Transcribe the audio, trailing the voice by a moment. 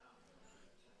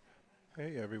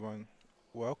Hey everyone,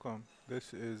 welcome.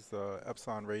 This is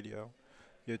Epsilon Radio.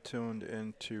 You're tuned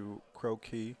into Crow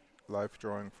Key, live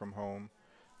drawing from home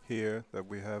here that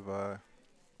we have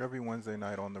every Wednesday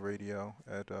night on the radio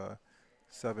at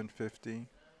 7:50.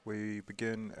 We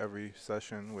begin every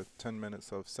session with 10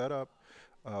 minutes of setup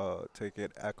to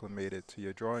get acclimated to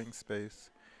your drawing space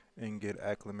and get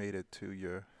acclimated to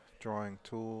your drawing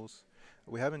tools.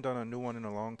 We haven't done a new one in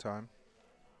a long time,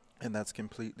 and that's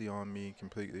completely on me,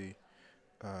 completely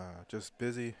just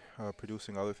busy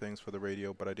producing other things for the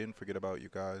radio, but I didn't forget about you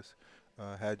guys.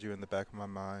 Had you in the back of my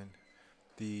mind.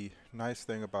 The nice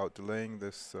thing about delaying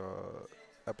this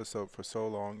episode for so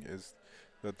long is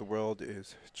that the world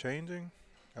is changing.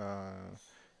 Uh,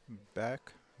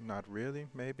 Back, not really,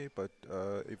 maybe, but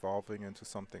evolving into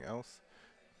something else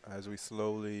as we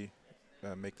slowly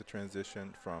make the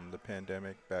transition from the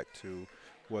pandemic back to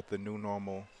what the new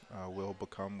normal will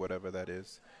become, whatever that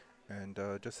is. And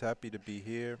just happy to be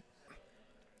here.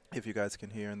 If you guys can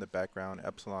hear in the background,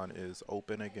 Epsilon is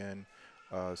open again.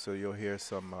 So you'll hear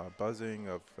some buzzing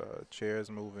of chairs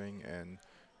moving and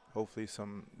hopefully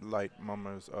some light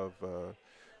murmurs of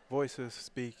voices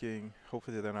speaking.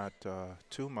 Hopefully they're not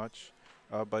too much,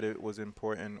 but it was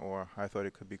important, or I thought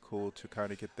it could be cool to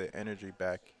kind of get the energy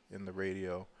back in the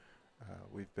radio.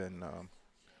 We've been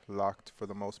locked for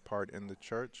the most part in the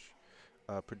church,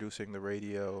 producing the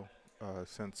radio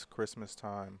since Christmas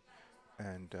time,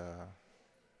 and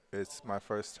it's my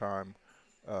first time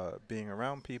being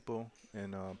around people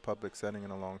in a public setting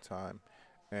in a long time,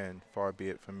 and far be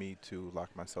it from me to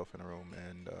lock myself in a room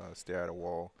and stare at a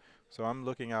wall. So I'm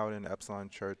looking out in Epsilon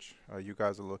Church. You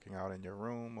guys are looking out in your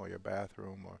room or your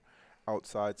bathroom or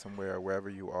outside somewhere, wherever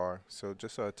you are. So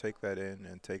just take that in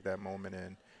and take that moment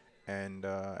in. And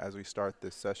as we start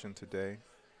this session today,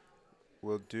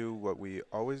 we'll do what we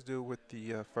always do with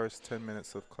the first 10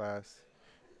 minutes of class,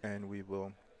 and we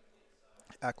will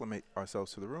acclimate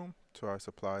ourselves to the room, to our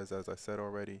supplies, as I said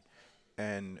already,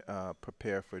 and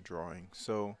prepare for drawing.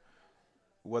 So,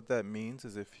 what that means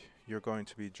is if you're going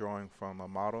to be drawing from a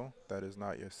model that is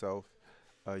not yourself,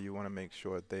 you want to make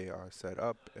sure they are set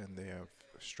up and they have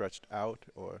stretched out,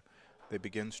 or they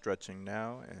begin stretching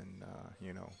now, and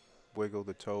wiggle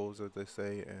the toes, as they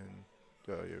say, and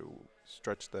you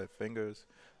stretch the fingers.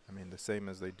 I mean, the same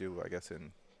as they do, I guess,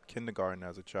 in kindergarten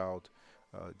as a child.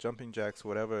 Jumping jacks,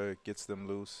 whatever gets them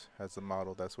loose as a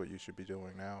model, that's what you should be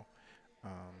doing now.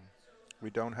 Um, we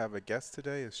don't have a guest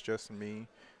today. It's just me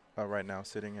right now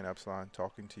sitting in Epsilon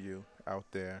talking to you out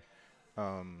there.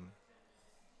 Um,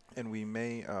 and we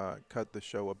may cut the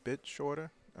show a bit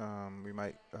shorter. We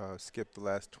might skip the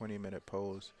last 20-minute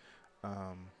pose.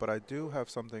 But I do have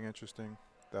something interesting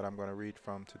that I'm going to read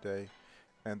from today,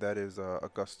 and that is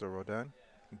Auguste Rodin,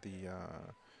 the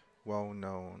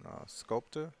well-known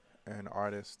sculptor and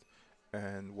artist.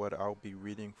 And what I'll be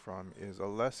reading from is a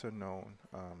lesser-known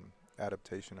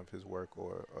adaptation of his work,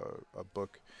 or a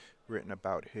book written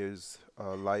about his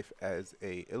life as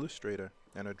a illustrator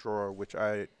and a drawer, which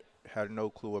I had no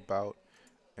clue about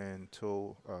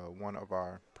until one of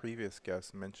our previous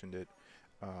guests mentioned it.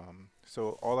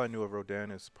 So all I knew of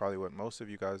Rodin is probably what most of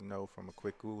you guys know from a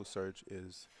quick Google search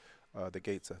is The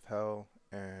Gates of Hell,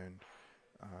 and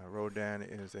Rodin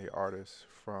is a artist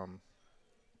from,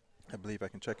 I believe I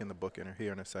can check in the book in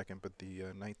here in a second, but the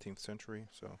 19th century,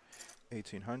 so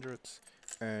 1800s,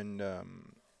 and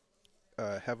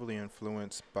heavily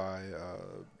influenced by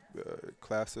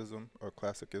classicism or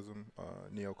classicism,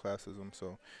 neoclassicism,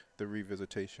 so the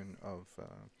revisitation of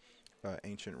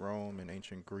ancient Rome and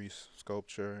ancient Greece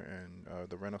sculpture and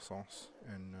the Renaissance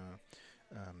and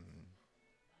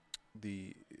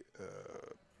the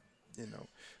uh, you know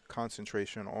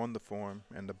concentration on the form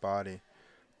and the body.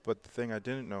 But the thing I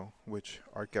didn't know, which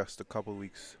our guest a couple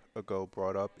weeks ago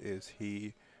brought up, is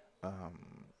he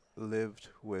um, lived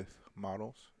with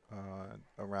models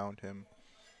around him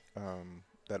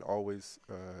that always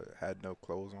had no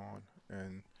clothes on,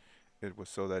 and it was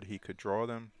so that he could draw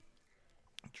them,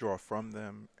 draw from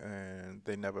them, and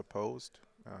they never posed,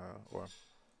 or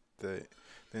the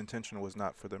the intention was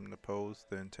not for them to pose.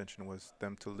 The intention was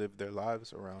them to live their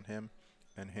lives around him,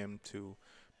 and him to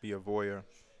be a voyeur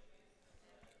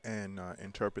and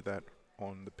interpret that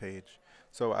on the page.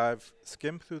 So I've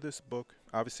skimmed through this book.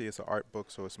 Obviously, it's an art book,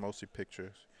 so it's mostly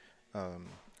pictures. Um,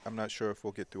 I'm not sure if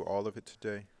we'll get through all of it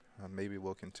today. Maybe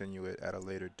we'll continue it at a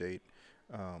later date.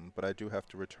 But I do have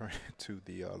to return to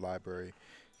the library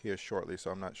here shortly,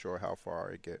 so I'm not sure how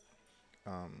far I get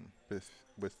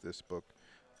with this book.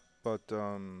 But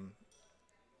in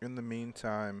the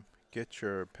meantime, get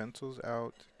your pencils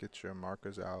out, get your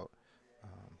markers out,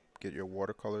 get your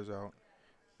watercolors out.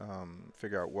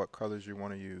 Figure out what colors you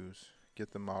want to use.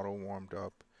 get the model warmed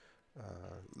up,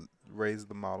 raise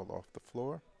the model off the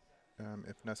floor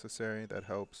if necessary. That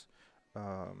helps.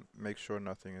 Make sure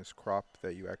nothing is cropped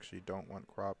that you actually don't want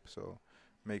cropped. So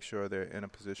make sure they're in a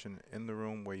position in the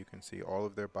room where you can see all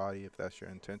of their body if that's your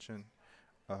intention.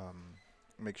 Um,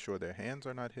 Make sure their hands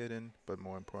are not hidden, but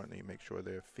more importantly, make sure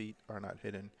their feet are not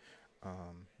hidden.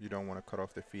 You don't want to cut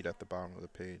off their feet at the bottom of the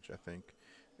page. I think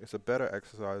it's a better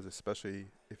exercise, especially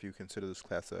if you consider this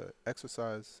class a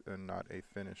exercise and not a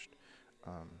finished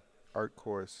um, art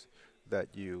course, that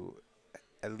you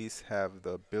at least have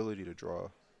the ability to draw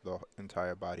the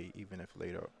entire body, even if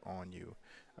later on you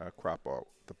crop out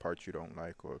the parts you don't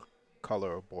like or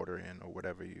color or border in or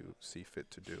whatever you see fit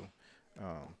to do.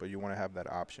 But you want to have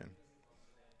that option.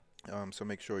 So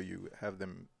make sure you have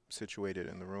them situated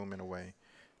in the room in a way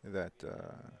that,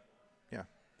 yeah,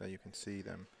 that you can see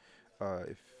them.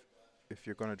 If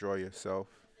you're going to draw yourself,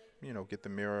 get the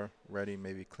mirror ready,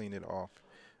 maybe clean it off,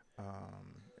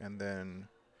 and then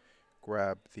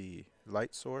grab the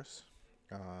light source.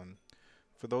 Um,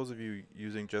 for those of you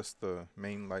using just the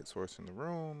main light source in the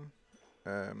room,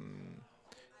 um,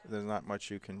 there's not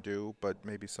much you can do, but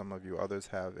maybe some of you others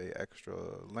have a extra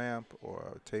lamp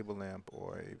or a table lamp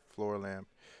or a floor lamp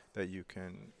that you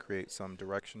can create some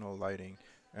directional lighting.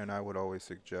 And I would always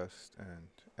suggest, and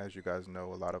as you guys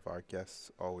know, a lot of our guests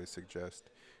always suggest,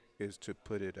 is to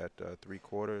put it at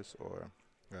 3/4 or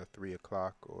 3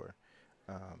 o'clock, or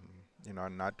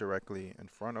not directly in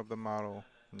front of the model,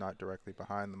 not directly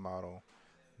behind the model,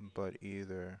 but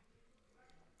either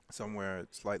somewhere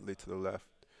slightly to the left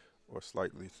or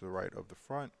slightly to the right of the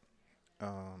front.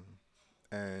 Um,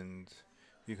 and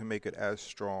you can make it as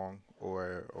strong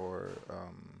or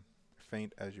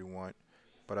faint as you want.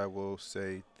 But I will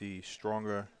say the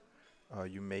stronger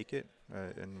you make it,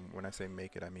 and when I say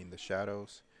make it, I mean the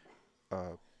shadows,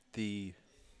 uh, the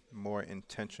more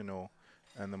intentional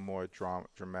and the more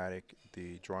dramatic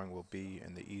the drawing will be,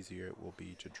 and the easier it will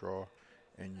be to draw,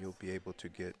 and you'll be able to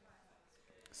get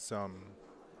some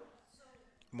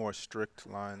more strict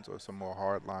lines or some more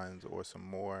hard lines or some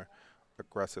more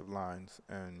aggressive lines,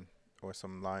 and or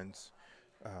some lines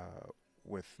uh,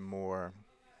 with more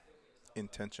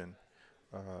intention.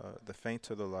 The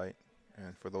fainter the light,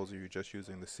 and for those of you just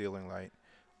using the ceiling light,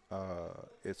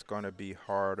 it's going to be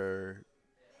harder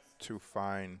to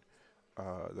find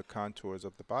the contours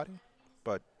of the body,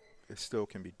 but it still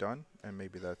can be done, and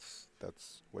maybe that's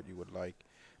what you would like.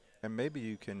 And maybe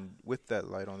you can, with that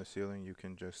light on the ceiling, you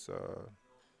can just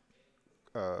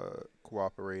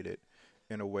cooperate it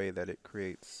in a way that it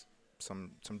creates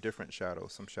some different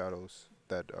shadows, some shadows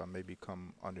that maybe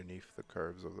come underneath the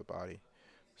curves of the body.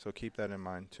 So keep that in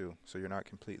mind too. So you're not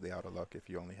completely out of luck if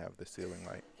you only have the ceiling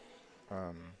light.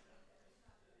 Um,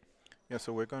 yeah,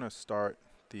 so we're gonna start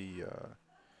the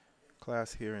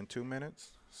class here in 2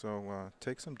 minutes. So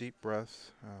take some deep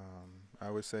breaths. I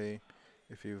would say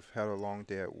if you've had a long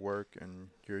day at work and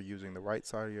you're using the right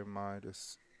side of your mind,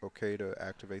 it's okay to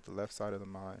activate the left side of the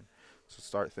mind. So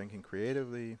start thinking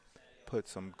creatively, put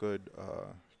some good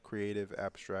creative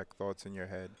abstract thoughts in your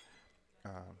head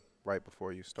uh, right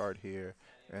before you start here.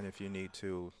 And if you need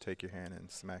to, take your hand and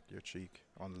smack your cheek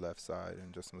on the left side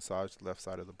and just massage the left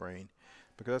side of the brain,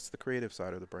 because that's the creative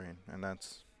side of the brain, and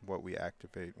that's what we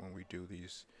activate when we do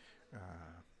these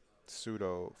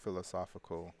pseudo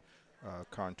philosophical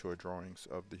contour drawings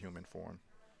of the human form.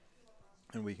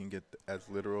 And we can get as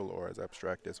literal or as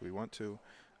abstract as we want to.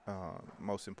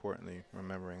 Most importantly,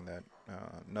 remembering that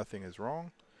nothing is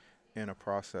wrong in a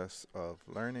process of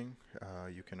learning.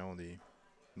 You can only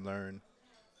learn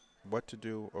what to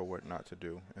do or what not to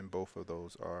do, and both of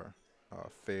those are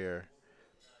fair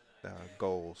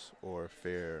goals or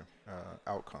fair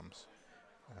outcomes.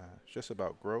 It's just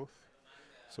about growth.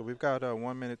 So we've got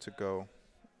 1 minute to go.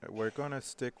 We're going to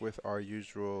stick with our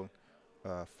usual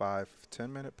 5 to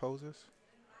 10 minute poses.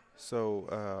 So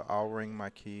I'll ring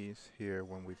my keys here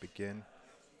when we begin,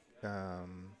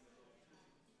 um,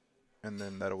 and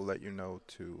then that will let you know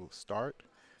to start.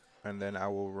 And then I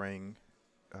will ring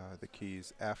the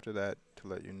keys after that to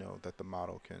let you know that the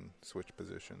model can switch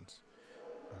positions.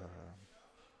 Um,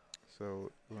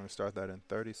 so we're going to start that in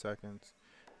 30 seconds.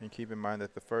 And keep in mind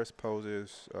that the first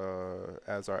poses,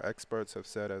 as our experts have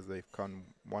said as they've come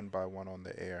one by one on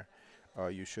the air,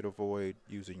 you should avoid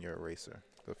using your eraser.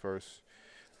 The first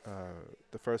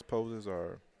poses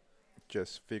are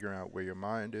just figuring out where your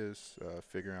mind is,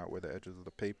 figuring out where the edges of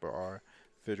the paper are,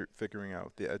 figuring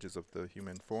out the edges of the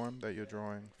human form that you're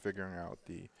drawing, figuring out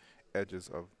the edges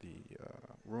of the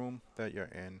room that you're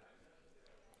in,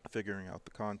 figuring out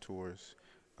the contours,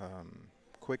 um,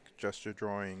 quick gesture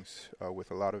drawings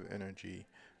with a lot of energy,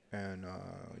 and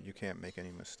you can't make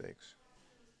any mistakes.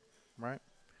 right?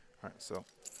 All right, so,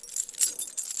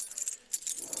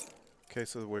 okay,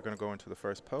 so we're going to go into the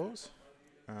first pose.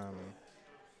 Um,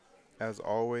 as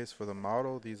always, for the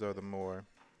model, these are the more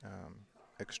um,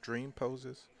 extreme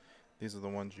poses. These are the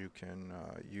ones you can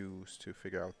use to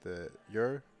figure out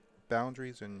your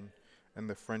boundaries and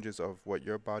the fringes of what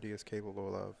your body is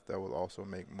capable of. That will also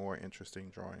make more interesting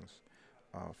drawings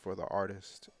for the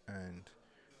artist, and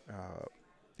uh,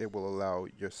 it will allow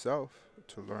yourself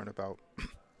to learn about,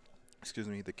 excuse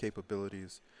me, the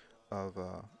capabilities of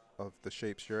the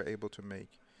shapes you're able to make.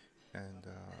 And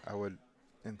I would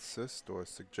insist or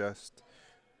suggest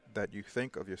that you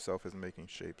think of yourself as making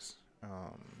shapes.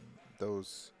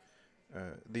 Those,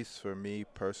 at least for me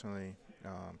personally,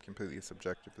 completely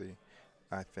subjectively,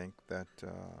 I think that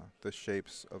the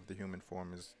shapes of the human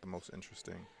form is the most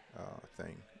interesting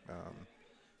thing.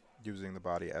 Using the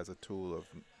body as a tool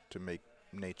to make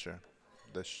nature,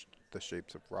 the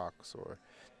shapes of rocks or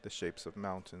the shapes of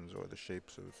mountains or the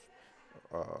shapes of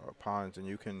ponds. And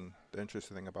you can. The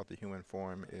interesting thing about the human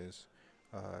form is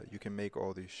you can make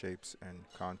all these shapes and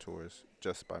contours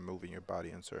just by moving your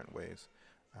body in certain ways.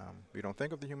 We don't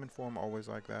think of the human form always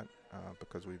like that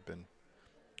because we've been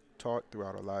taught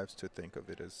throughout our lives to think of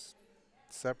it as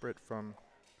separate from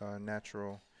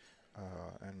natural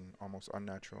and almost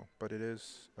unnatural, but it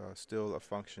is still a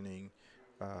functioning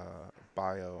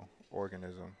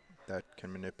bioorganism that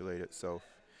can manipulate itself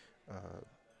uh,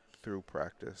 through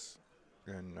practice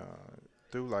and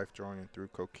through life drawing and through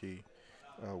Koki.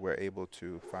 We're able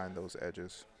to find those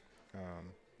edges,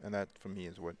 and that for me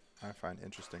is what I find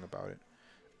interesting about it.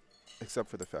 Except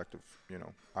for the fact of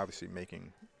obviously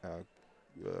making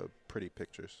pretty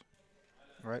pictures.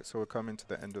 All right, so we're coming to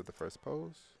the end of the first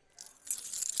pose.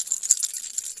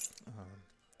 Um,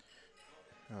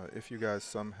 if you guys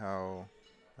somehow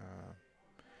uh,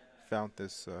 found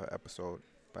this episode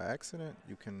by accident,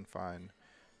 you can find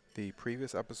the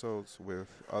previous episodes with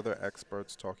other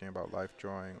experts talking about life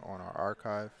drawing on our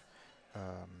archive.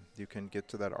 You can get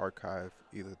to that archive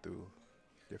either through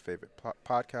your favorite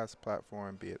podcast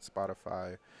platform, be it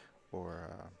Spotify or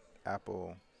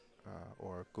Apple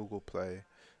or Google Play,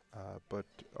 but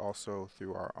also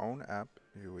through our own app.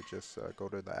 You would just go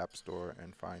to the App Store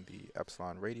and find the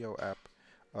Epsilon Radio app,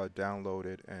 download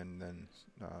it, and then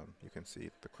you can see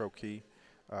the Crow Key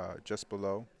just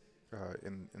below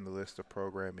in the list of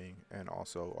programming and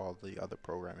also all the other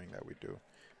programming that we do.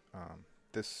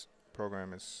 This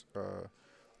program is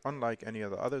unlike any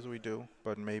of the others we do,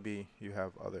 but maybe you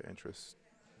have other interests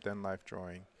than life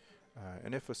drawing.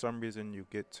 And if for some reason you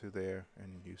get to there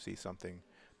and you see something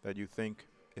that you think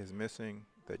is missing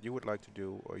that you would like to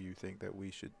do or you think that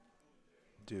we should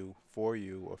do for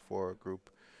you or for a group,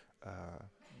 uh,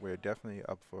 we're definitely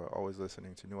up for always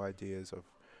listening to new ideas of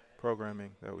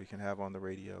programming that we can have on the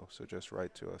radio. So just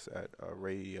write to us at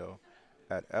radio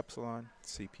at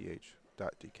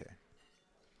epsiloncph.dk.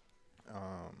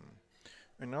 Um,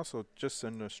 and also just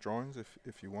send us drawings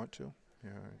if you want to.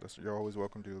 Yeah, you're always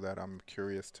welcome to do that. I'm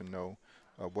curious to know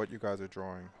what you guys are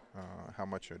drawing, how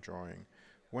much you're drawing,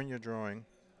 when you're drawing,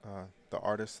 the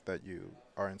artists that you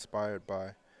are inspired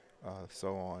by,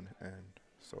 so on and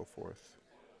so forth.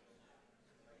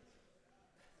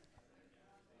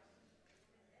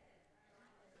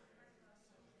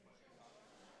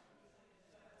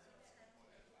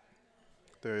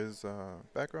 There is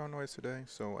background noise today,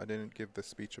 so I didn't give the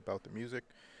speech about the music,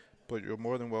 but you're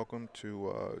more than welcome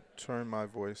to turn my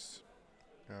voice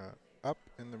uh, up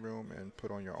in the room and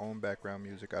put on your own background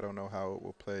music. I don't know how it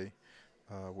will play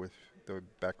with the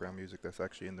background music that's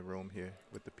actually in the room here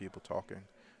with the people talking.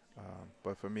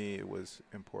 But for me, it was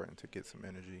important to get some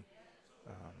energy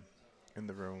um, in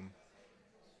the room.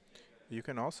 You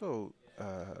can also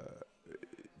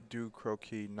do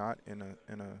croquis not in a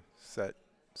set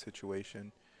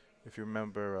situation. If you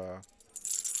remember,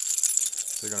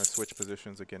 they're gonna switch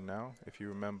positions again now. If you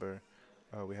remember,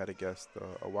 we had a guest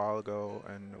a while ago,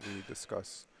 and we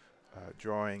discussed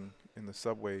drawing in the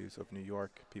subways of New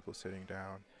York, people sitting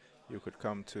down. You could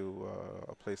come to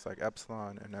a place like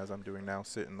Epsilon, and as I'm doing now,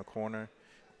 sit in the corner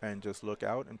and just look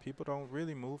out. And people don't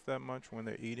really move that much when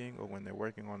they're eating or when they're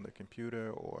working on the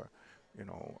computer or,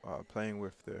 playing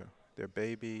with their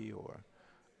baby or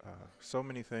so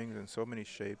many things and so many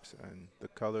shapes. And the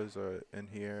colors are in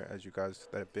here, as you guys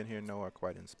that have been here know, are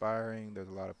quite inspiring. There's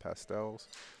a lot of pastels,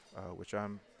 which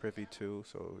I'm privy to.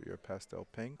 So your pastel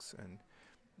pinks and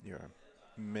your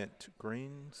mint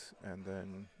greens, and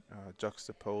then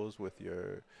juxtaposed with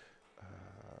your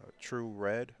true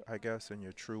red, I guess, and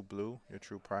your true blue, your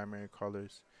true primary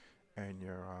colors, and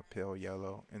your pale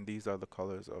yellow. And these are the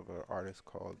colors of an artist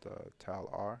called Tal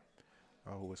R.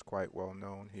 who is quite well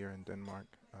known here in Denmark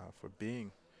for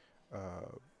being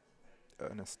uh,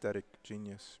 an aesthetic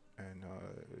genius and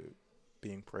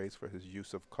being praised for his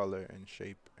use of color and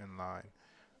shape and line.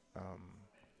 Um,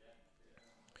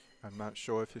 I'm not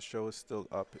sure if his show is still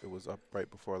up. It was up right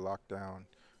before lockdown.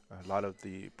 A lot of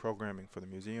the programming for the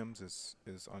museums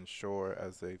is unsure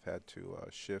as they've had to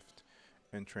shift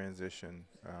and transition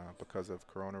because of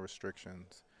corona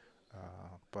restrictions.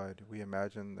 But we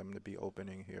imagine them to be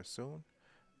opening here soon,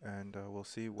 and we'll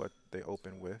see what they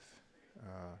open with.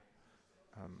 Uh,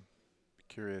 I'm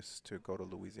curious to go to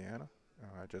Louisiana.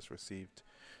 I just received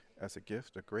as a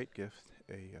gift, a great gift,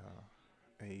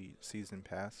 a season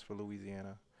pass for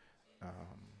Louisiana.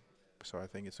 Um, so I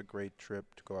think it's a great trip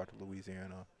to go out to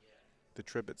Louisiana. The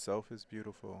trip itself is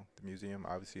beautiful. The museum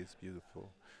obviously is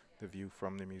beautiful. The view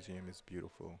from the museum is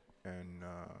beautiful, and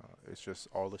it's just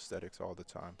all aesthetics all the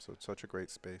time. So it's such a great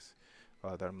space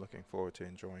that I'm looking forward to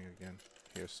enjoying again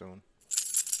here soon.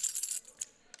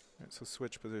 Right, so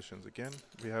switch positions again.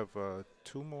 We have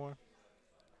two more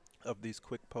of these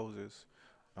quick poses.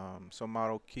 So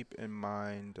model, keep in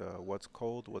mind what's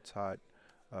cold, what's hot,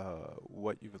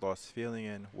 what you've lost feeling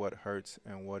in, what hurts,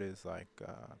 and what is like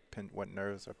what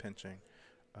nerves are pinching.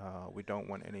 We don't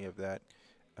want any of that.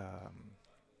 Um,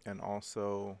 and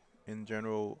also, in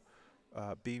general,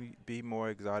 be more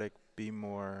exotic, be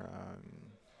more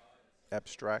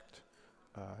abstract.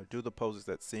 Do the poses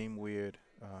that seem weird.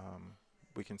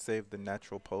 We can save the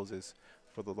natural poses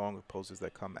for the longer poses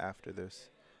that come after this.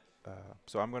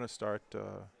 So I'm going to start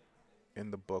in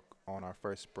the book on our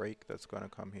first break that's going to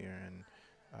come here in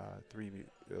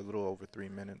a little over 3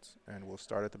 minutes, and we'll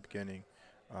start at the beginning.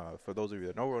 For those of you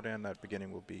that know Rodin, that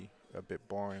beginning will be a bit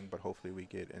boring, but hopefully we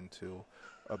get into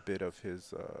a bit of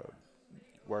his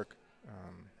work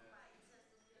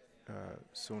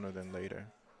sooner than later.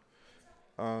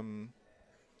 Um,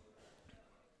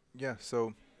 yeah,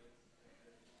 so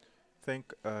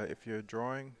think if you're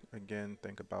drawing, again,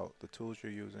 think about the tools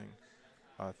you're using.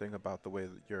 Think about the way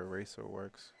that your eraser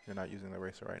works. You're not using the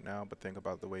eraser right now, but think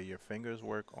about the way your fingers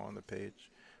work on the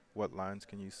page. What lines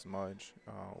can you smudge?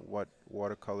 What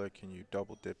watercolor can you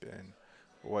double dip in?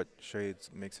 What shades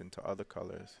mix into other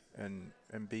colors? And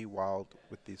be wild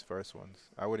with these first ones.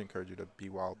 I would encourage you to be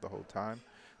wild the whole time,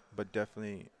 but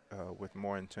definitely with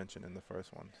more intention in the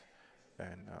first ones.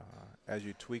 And as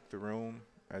you tweak the room,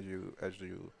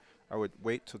 I would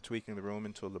wait till tweaking the room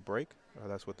until the break.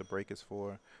 That's what the break is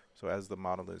for. So as the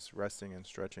model is resting and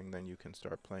stretching, then you can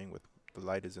start playing with the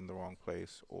light is in the wrong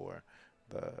place, or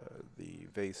the the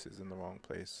vase is in the wrong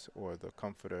place, or the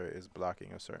comforter is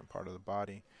blocking a certain part of the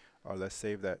body. Let's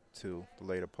save that to the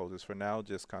later poses. For now,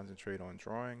 just concentrate on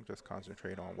drawing. Just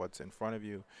concentrate on what's in front of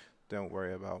you. Don't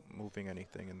worry about moving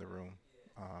anything in the room.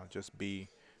 Just be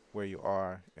where you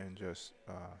are and just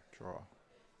draw.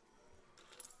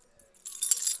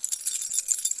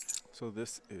 So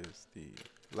this is the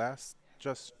last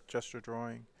just gesture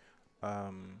drawing.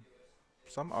 Um,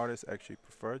 some artists actually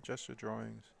prefer gesture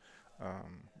drawings.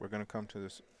 We're going to come to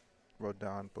this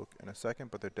Rodin book in a second,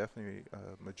 but they're definitely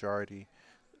a majority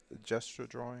gesture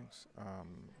drawings,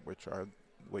 which are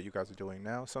what you guys are doing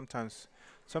now. Sometimes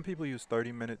some people use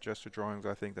 30-minute gesture drawings.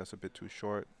 I think that's a bit too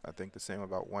short. I think the same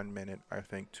about 1 minute. I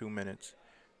think 2 minutes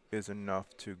is enough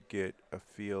to get a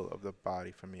feel of the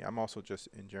body for me. I'm also just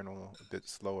in general a bit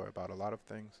slower about a lot of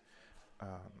things.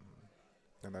 Um,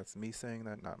 and that's me saying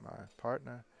that, not my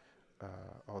partner,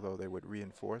 although they would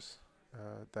reinforce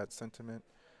that sentiment.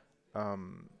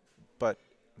 Um, but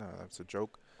no, that's a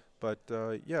joke. But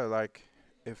yeah, like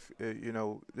if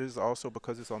this is also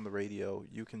because it's on the radio,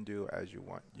 you can do as you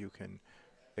want. You can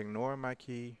ignore my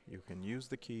key. You can use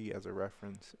the key as a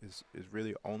reference. Is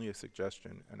really only a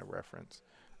suggestion and a reference.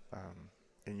 Um,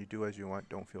 and you do as you want.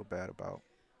 Don't feel bad about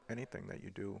anything that you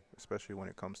do, especially when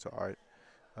it comes to art.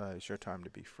 It's your time to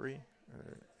be free.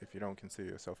 If you don't consider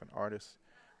yourself an artist,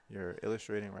 you're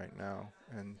illustrating right now,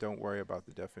 and don't worry about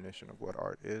the definition of what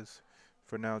art is.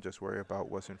 For now, just worry about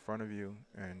what's in front of you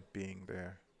and being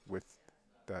there with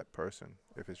that person.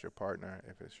 If it's your partner,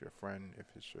 if it's your friend, if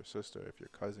it's your sister, if your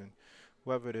cousin,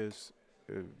 whoever it is,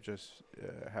 just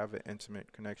have an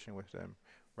intimate connection with them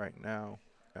right now.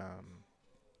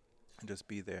 And just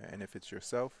be there. And if it's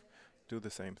yourself, do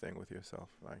the same thing with yourself.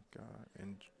 Like,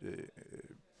 and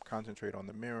concentrate on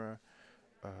the mirror.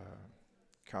 Uh,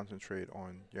 Concentrate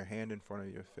on your hand in front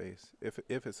of your face. If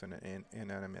it's an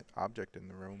inanimate object in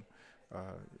the room,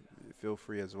 feel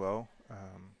free as well.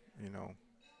 You know,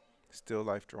 still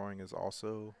life drawing is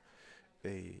also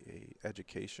a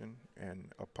education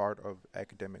and a part of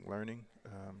academic learning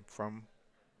from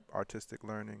artistic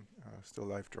learning. Still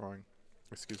life drawing.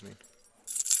 Excuse me.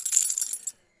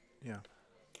 Yeah.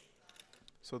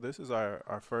 So this is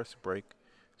our first break.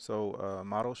 So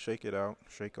models shake it out,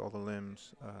 shake all the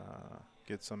limbs,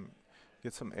 get some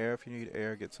air if you need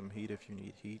air, get some heat if you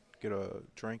need heat, get a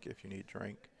drink if you need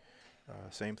drink.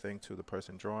 Same thing to the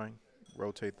person drawing.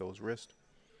 Rotate those wrists.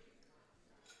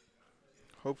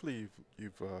 Hopefully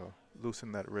you've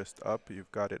loosened that wrist up.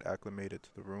 You've got it acclimated to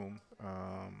the room.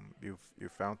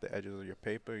 You've found the edges of your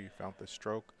paper. You found the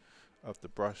stroke of the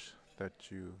brush that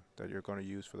you're going to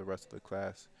use for the rest of the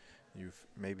class. You've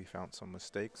maybe found some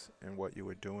mistakes in what you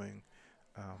were doing.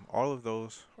 All of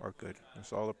those are good.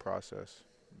 It's all a process.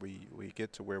 We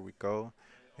get to where we go,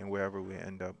 and wherever we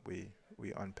end up, we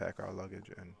unpack our luggage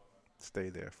and stay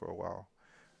there for a while,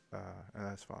 and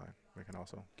that's fine. We can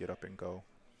also get up and go,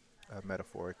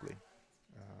 metaphorically.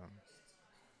 Um,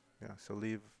 yeah. So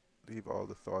leave all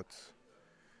the thoughts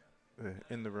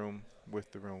in the room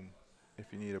with the room.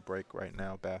 If you need a break right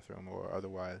now, bathroom or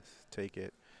otherwise, take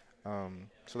it.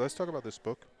 So let's talk about this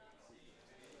book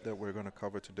that we're going to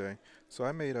cover today. So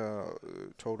I made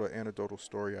told an anecdotal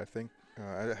story. I think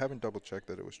I haven't double checked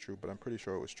that it was true, but I'm pretty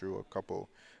sure it was true. A couple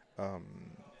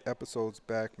um, episodes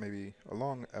back, maybe a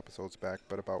long episodes back,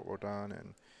 but about Rodin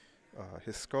and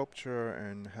his sculpture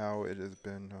and how it has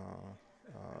been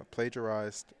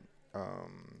plagiarized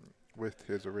with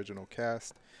his original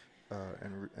cast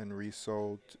and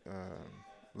resold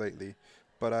lately.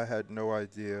 But I had no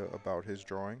idea about his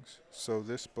drawings. So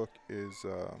this book is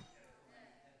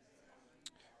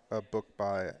a book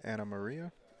by Anna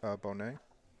Maria Bonet,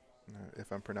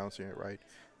 if I'm pronouncing it right.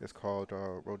 It's called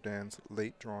Rodin's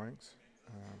Late Drawings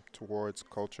Towards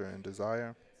Culture and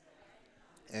Desire,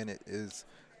 and it is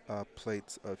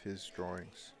plates of his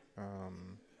drawings.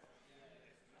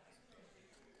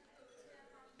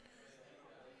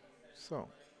 So,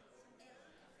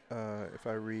 if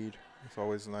I read, it's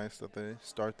always nice that they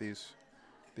start these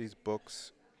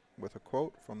books with a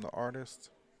quote from the artist.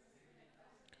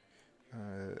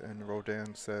 And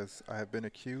Rodin says, "I have been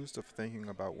accused of thinking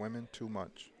about women too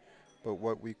much, but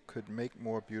what we could make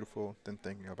more beautiful than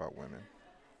thinking about women."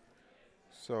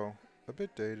 So, a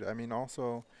bit dated. I mean,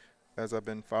 also, as I've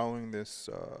been following this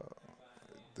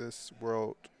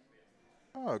world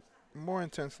uh, more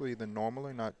intensely than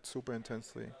normally, not super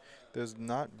intensely, there's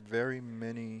not very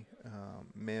many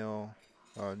male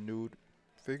nude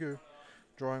figure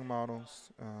drawing models.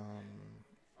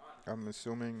 I'm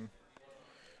assuming,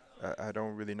 I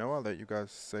don't really know. I'll let you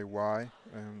guys say why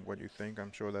and what you think.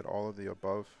 I'm sure that all of the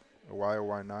above, why or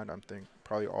why not, I'm think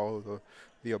probably all of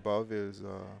the above is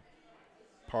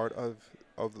part of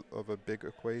a big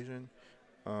equation.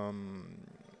 Um,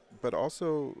 but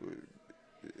also,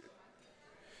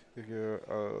 if you're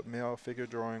a male figure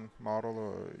drawing model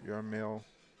or you're a male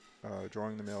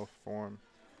drawing the male form,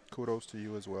 kudos to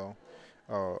you as well.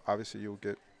 Obviously, you'll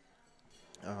get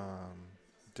um,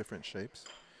 different shapes,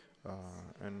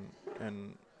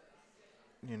 and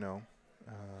you know,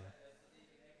 uh,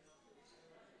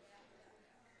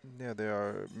 yeah, there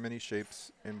are many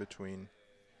shapes in between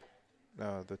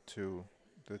uh, the two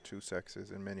the two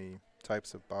sexes and many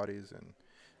types of bodies, and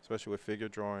especially with figure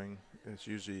drawing, it's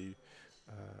usually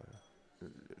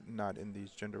not in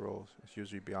these gender roles. It's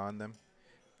usually beyond them.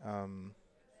 Um,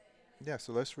 yeah,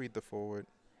 so let's read the forward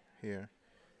here.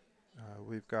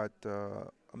 We've got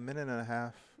a minute and a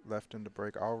half left in the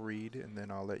break. I'll read and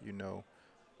then I'll let you know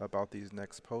about these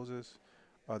next poses.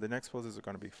 The next poses are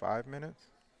going to be 5 minutes.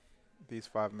 These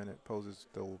 5 minute poses,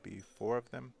 there will be four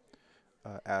of them,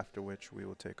 after which we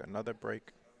will take another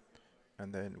break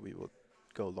and then we will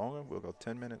go longer. We'll go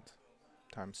 10 minutes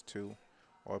times two,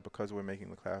 or because we're making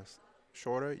the class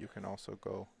shorter, you can also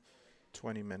go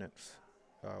 20 minutes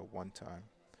one time.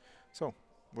 So,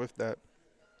 with that,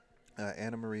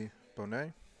 Anna Marie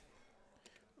Bonet,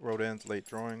 Rodin's Late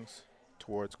Drawings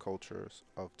Towards Cultures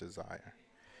of Desire.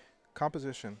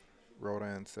 Composition,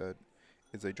 Rodin said,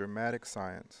 is a dramatic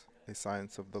science, a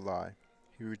science of the lie.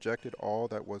 He rejected all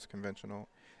that was conventional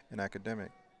and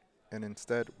academic, and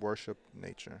instead worshipped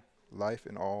nature, life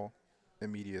in all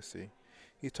immediacy.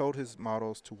 He told his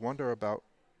models to wander about,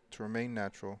 to remain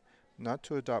natural, not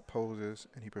to adopt poses,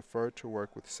 and he preferred to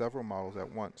work with several models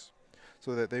at once,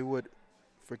 so that they would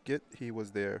forget he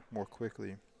was there more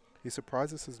quickly. He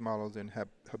surprises his models in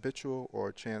habitual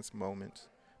or chance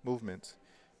movements,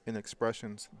 in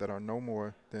expressions that are no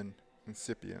more than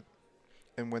incipient.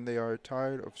 And when they are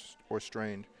tired or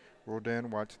strained, Rodin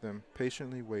watched them,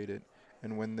 patiently waited,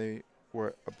 and when they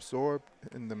were absorbed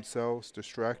in themselves,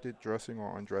 distracted, dressing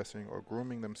or undressing, or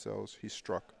grooming themselves, he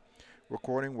struck,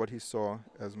 recording what he saw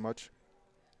as much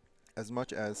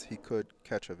as he could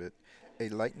catch of it, a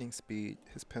lightning speed,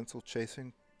 his pencil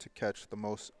chasing to catch the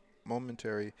most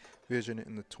momentary vision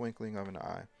in the twinkling of an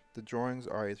eye. The drawings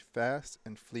are as fast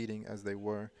and fleeting as they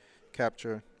were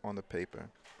captured on the paper,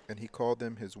 and he called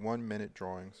them his 1 minute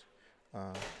drawings.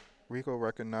 Uh, Rico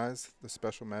recognized the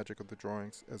special magic of the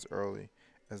drawings as early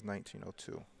as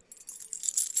 1902.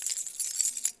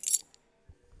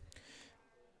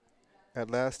 At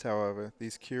last, however,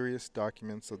 these curious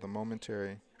documents of the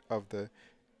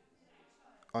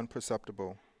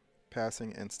unperceptible,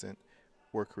 passing instant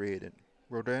were created.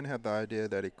 Rodin had the idea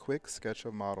that a quick sketch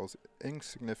of models'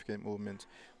 insignificant movements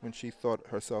when she thought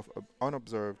herself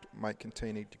unobserved might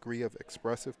contain a degree of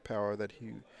expressive power that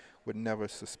he would never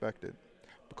suspected.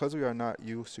 Because we are not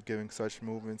used to giving such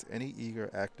movements any eager,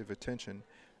 active attention,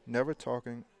 never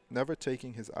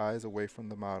taking his eyes away from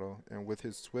the model, and with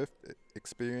his swift,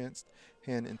 experienced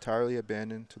hand entirely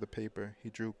abandoned to the paper, he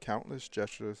drew countless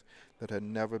gestures that had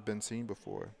never been seen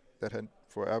before, that had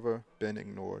forever been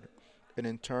ignored. And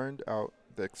it turned out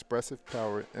the expressive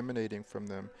power emanating from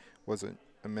them was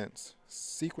immense.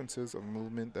 Sequences of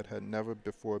movement that had never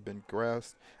before been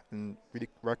grasped and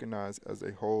recognized as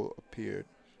a whole appeared,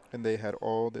 and they had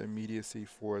all the immediacy,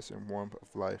 force, and warmth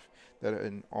of life that had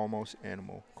an almost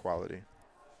animal quality.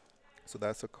 So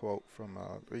that's a quote from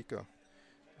Rika,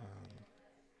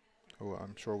 who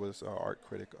I'm sure was art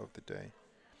critic of the day.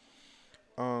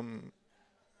 Um,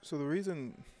 so the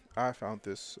reason I found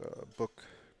this book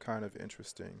kind of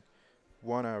interesting,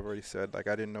 one I already said, like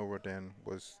I didn't know Rodin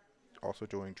was also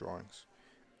doing drawings,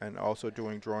 and also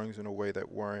doing drawings in a way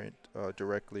that weren't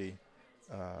directly,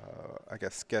 I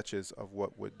guess, sketches of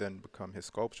what would then become his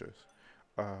sculptures.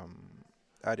 Um,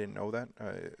 I didn't know that.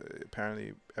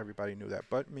 Apparently, everybody knew that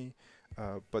but me.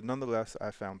 But nonetheless, I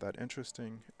found that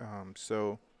interesting.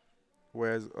 So,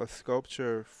 whereas a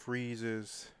sculpture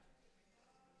freezes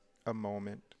a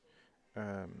moment,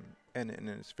 and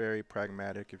it's very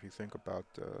pragmatic if you think about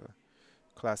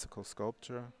classical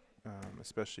sculpture,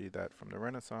 especially that from the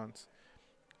Renaissance,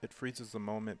 it freezes the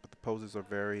moment, but the poses are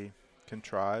very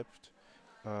contrived.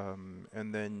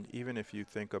 And then even if you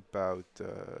think about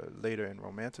later in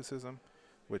Romanticism,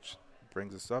 which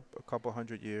brings us up a couple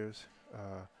hundred years,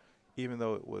 even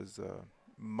though it was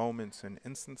moments and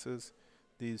instances,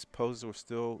 these poses were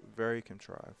still very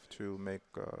contrived to make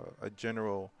a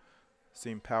general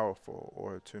seem powerful,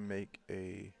 or to make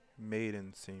a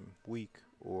maiden seem weak,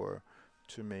 or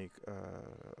to make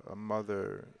a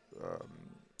mother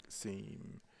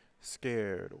seem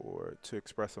scared, or to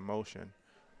express emotion.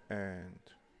 And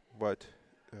what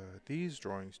these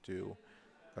drawings do,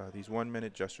 these 1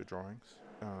 minute gesture drawings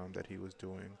that he was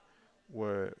doing,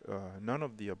 were none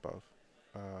of the above.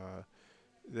 Uh,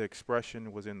 the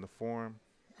expression was in the form,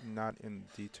 not in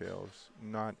the details,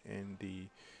 not in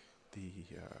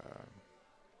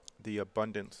the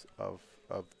abundance of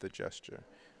the gesture,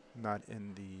 not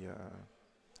in the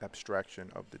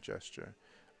abstraction of the gesture,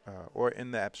 or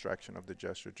in the abstraction of the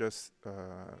gesture. Just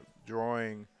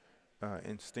drawing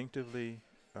instinctively.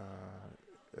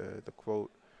 The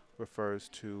quote refers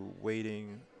to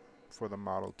waiting for the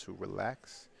model to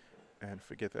relax and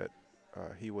forget that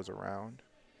he was around,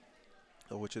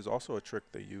 which is also a trick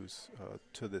they use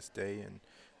to this day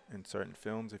in certain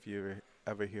films. If you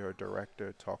ever hear a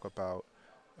director talk about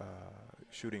uh,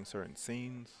 shooting certain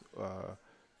scenes,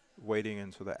 waiting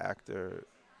until the actor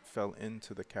fell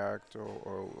into the character,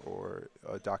 or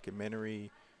a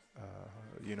documentary,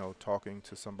 talking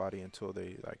to somebody until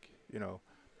they, like,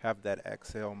 have that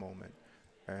exhale moment.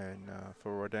 And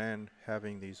for Rodin,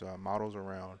 having these models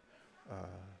around, uh,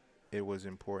 it was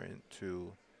important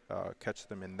to catch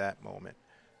them in that moment,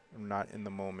 not in the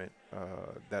moment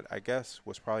that I guess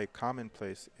was probably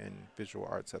commonplace in visual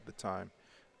arts at the time.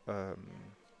 Um,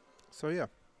 so yeah,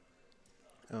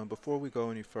 before we go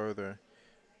any further,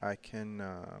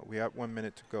 we have 1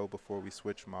 minute to go before we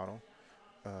switch model,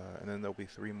 and then there'll be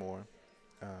three more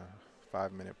uh,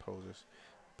 5 minute poses.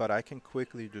 But I can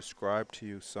quickly describe to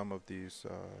you some of these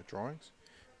drawings.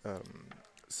 Um,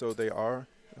 so they are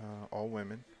all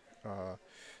women. Uh,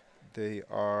 they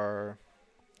are,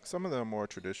 some of them are more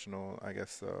traditional, I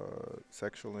guess,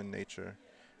 sexual in nature.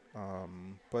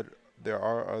 But there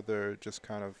are other just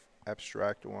kind of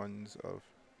abstract ones of,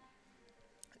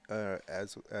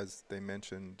 as they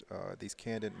mentioned, these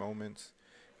candid moments,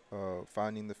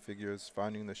 finding the figures,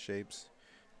 finding the shapes,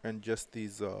 and just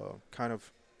these kind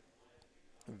of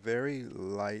very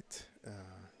light,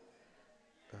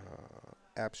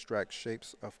 abstract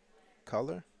shapes of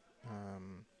color,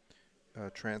 um,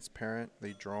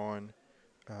 transparently drawn,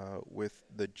 with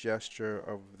the gesture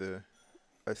of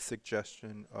a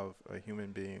suggestion of a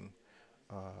human being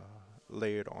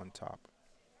layered on top.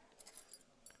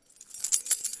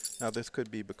 Now, this could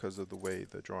be because of the way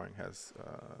the drawing has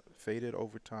faded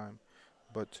over time,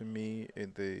 but to me,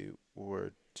 they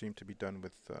were seemed to be done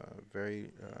with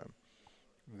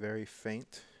very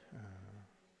faint,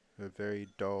 very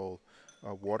dull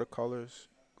watercolors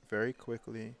very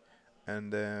quickly,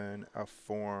 and then a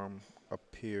form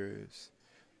appears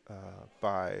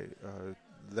by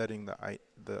letting the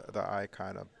eye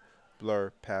kind of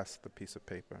blur past the piece of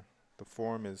paper. The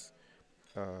form is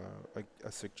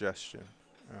a suggestion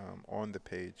on the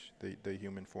page. The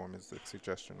human form is the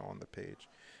suggestion on the page.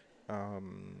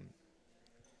 Um,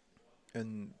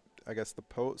 and I guess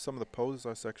some of the poses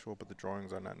are sexual, but the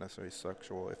drawings are not necessarily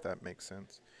sexual, if that makes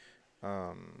sense.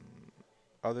 Um,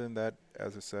 Other than that,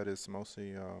 as I said, it's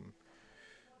mostly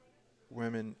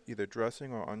women either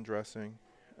dressing or undressing.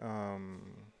 Um,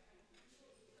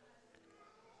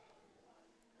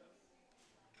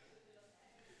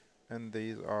 and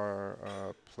these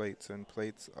are plates, and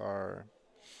plates are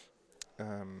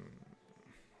um,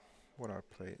 what are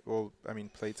plate? Well, I mean,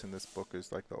 plates in this book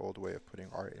is like the old way of putting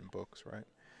art in books, right?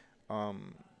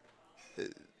 Um,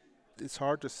 it, it's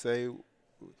hard to say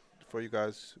for you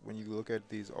guys when you look at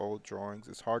these old drawings.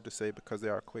 It's hard to say because they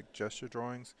are quick gesture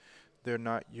drawings. They're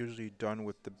not usually done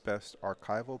with the best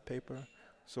archival paper.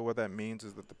 So what that means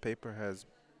is that the paper has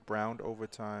browned over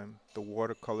time. The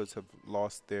watercolors have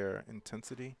lost their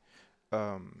intensity.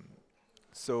 Um,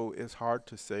 so it's hard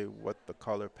to say what the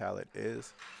color palette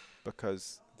is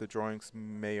because the drawings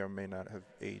may or may not have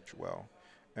aged well.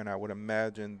 And I would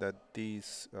imagine that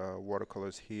these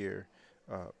watercolors here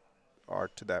uh, are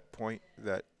to that point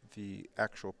that the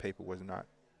actual paper was not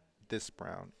this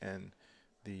brown, and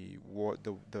the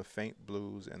faint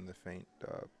blues and the faint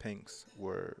pinks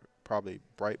were probably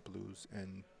bright blues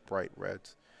and bright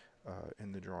reds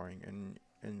in the drawing. And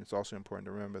it's also important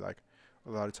to remember, like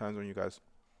a lot of times when you guys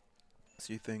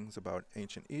see things about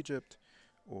ancient Egypt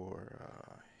or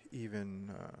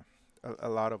even a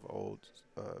lot of old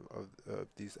of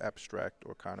these abstract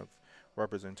or kind of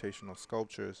representational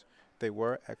sculptures, they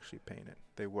were actually painted.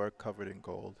 They were covered in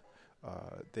gold.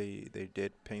 They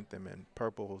did paint them in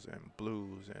purples and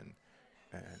blues and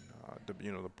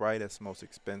the brightest, most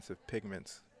expensive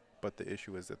pigments. But the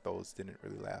issue is that those didn't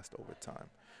really last over time.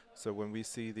 So when we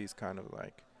see these kind of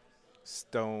like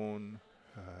stone,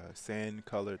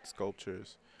 sand-colored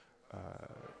sculptures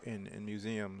in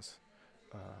museums,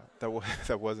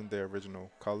 that wasn't their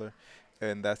original color,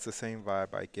 and that's the same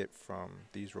vibe I get from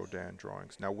these Rodin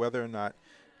drawings. Now, whether or not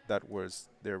that was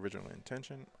their original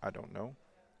intention, I don't know,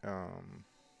 um,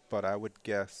 but I would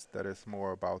guess that it's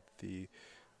more about the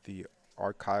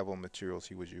archival materials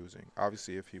he was using.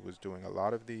 Obviously, if he was doing a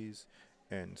lot of these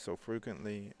and so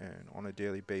frequently and on a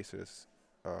daily basis,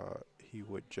 he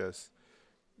would just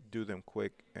do them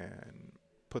quick and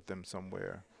put them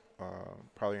somewhere.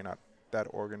 Probably not that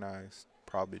organized,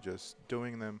 probably just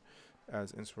doing them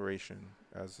as inspiration,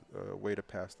 as a way to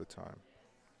pass the time.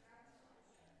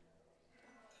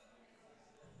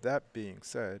 That being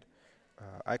said,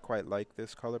 I quite like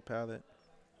this color palette.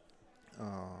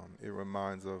 It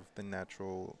reminds of the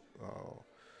natural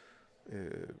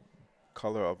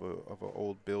color of a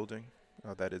old building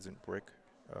that isn't brick.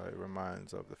 It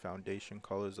reminds of the foundation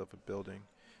colors of a building.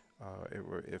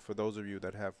 For those of you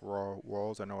that have raw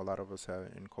walls, I know a lot of us have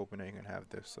in Copenhagen have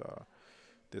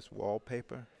this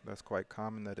wallpaper that's quite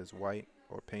common that is white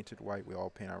or painted white. We all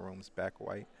paint our rooms back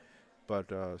white.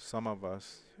 But some of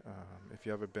us, if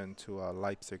you ever been to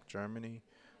Leipzig, Germany,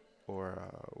 or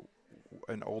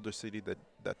an older city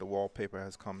that the wallpaper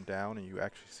has come down and you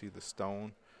actually see the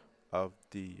stone of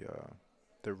the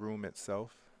room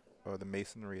itself or the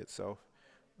masonry itself,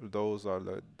 those are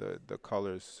the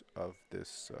colors of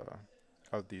this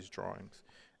of these drawings,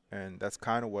 and that's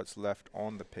kind of what's left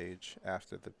on the page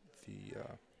after the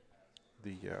uh,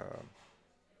 the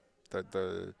uh,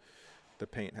 the the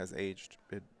paint has aged.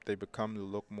 They become to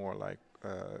look more like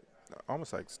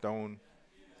almost like stone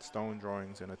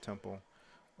drawings in a temple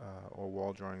or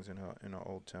wall drawings in an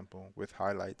old temple with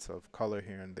highlights of color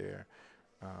here and there,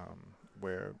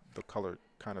 where the color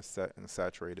kind of set and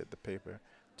saturated the paper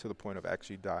to the point of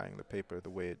actually dyeing the paper the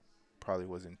way it probably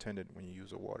was intended when you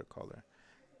use a watercolor.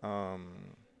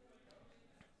 Um,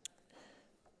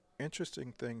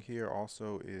 Interesting thing here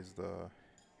also is the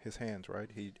his hands, right?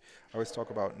 He I always talk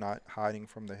about not hiding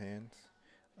from the hands,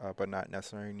 but not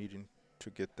necessarily needing to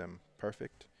get them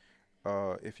perfect.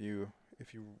 If you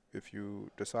if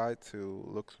you decide to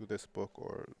look through this book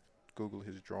or Google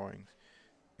his drawings,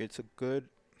 it's a good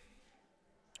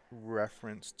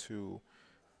reference to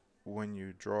when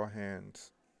you draw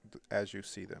hands as you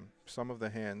see them. Some of the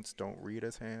hands don't read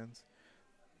as hands,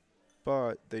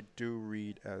 but they do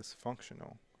read as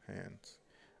functional hands.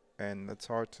 And it's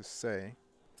hard to say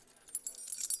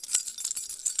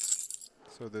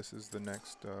So this is the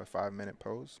next 5 minute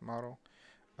pose model.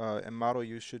 And model,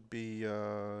 you should be,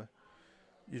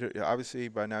 obviously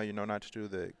by now you know not to do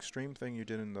the extreme thing you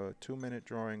did in the 2 minute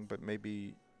drawing, but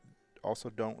maybe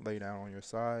also don't lay down on your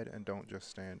side and don't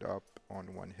just stand up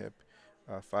on one hip.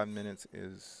 5 minutes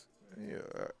is,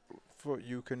 uh, for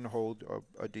you can hold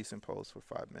a decent pose for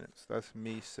 5 minutes. That's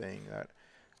me saying that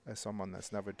as someone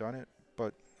that's never done it,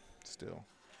 but still.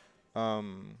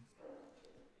 Um,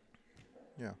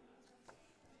 yeah,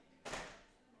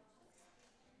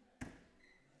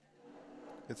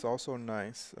 it's also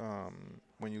nice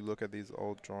when you look at these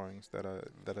old drawings that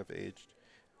have aged.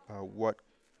 What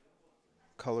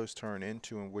colors turn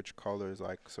into and which colors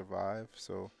like survive.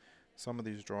 So some of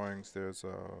these drawings, there's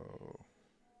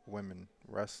women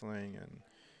wrestling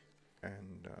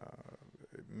and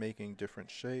making different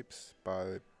shapes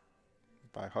by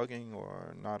hugging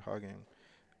or not hugging.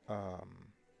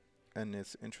 Um, and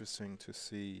it's interesting to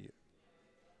see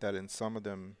that in some of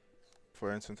them,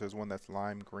 for instance, there's one that's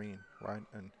lime green, right?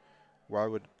 And why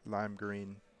would lime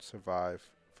green survive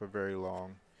for very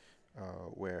long,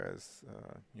 whereas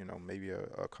maybe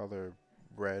a color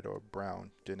red or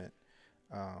brown didn't?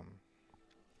 Um,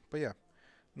 but yeah,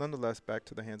 nonetheless, back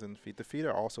to the hands and feet. The feet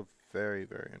are also very,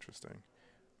 very interesting.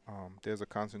 There's a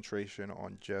concentration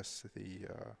on just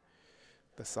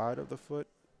the side of the foot,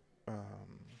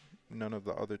 none of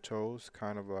the other toes.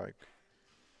 Kind of like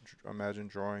imagine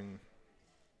drawing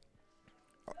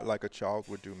like a child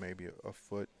would do, maybe a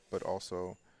foot, but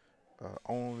also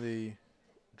only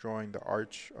drawing the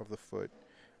arch of the foot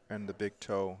and the big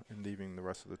toe, and leaving the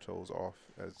rest of the toes off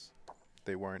as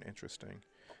they weren't interesting.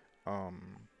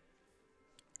 Um,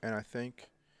 and I think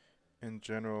in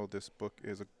general, this book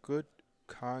is a good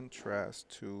contrast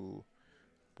to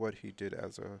what he did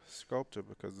as a sculptor,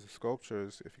 because the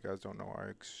sculptures, if you guys don't know, are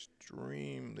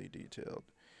extremely detailed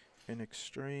and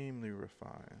extremely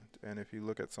refined. And if you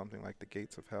look at something like the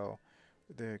Gates of Hell,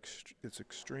 it's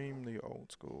extremely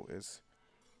old school. It's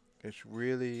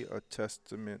really a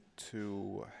testament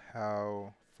to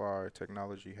how far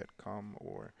technology had come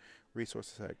or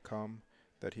resources had come,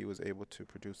 that he was able to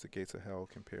produce the Gates of Hell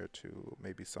compared to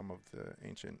maybe some of the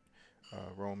ancient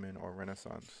Roman or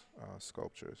Renaissance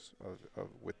sculptures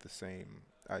with the same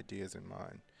ideas in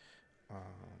mind.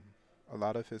 A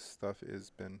lot of his stuff has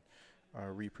been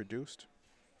reproduced,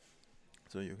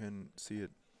 so you can see it.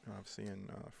 See in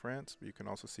France, but you can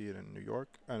also see it in New York.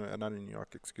 Not in New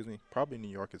York, excuse me. Probably New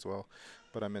York as well,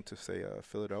 but I meant to say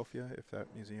Philadelphia, if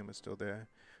that museum is still there.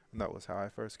 And that was how I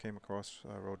first came across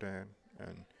Rodin,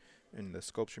 and in the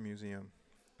Sculpture Museum.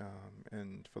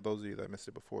 And for those of you that missed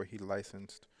it before, he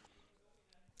licensed,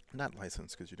 not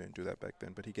licensed because you didn't do that back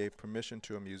then, but he gave permission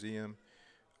to a museum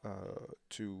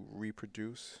to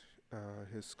reproduce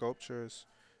his sculptures,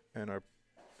 and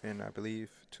and I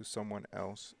believe to someone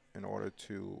else in order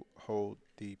to hold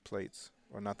the plates,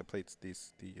 or not the plates, the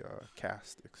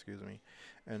cast, excuse me.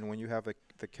 And when you have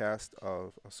the cast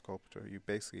of a sculptor, you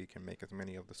basically can make as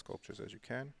many of the sculptures as you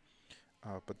can.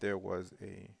 But there was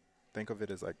think of it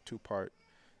as like two-part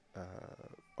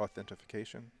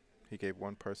authentication. He gave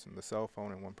one person the cell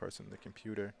phone and one person the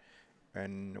computer,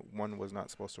 and one was not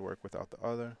supposed to work without the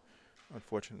other.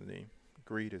 Unfortunately,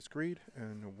 greed is greed,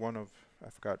 and I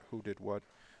forgot who did what,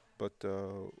 but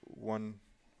one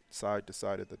side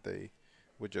decided that they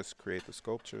would just create the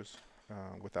sculptures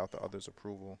without the other's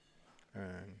approval,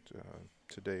 and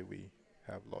today we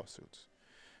have lawsuits.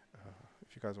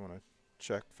 If you guys want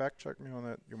to fact check me on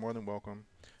that, you're more than welcome.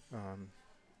 Um,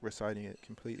 Reciting it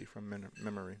completely from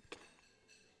memory.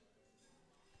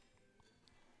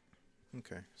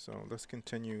 Okay, so let's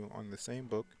continue on the same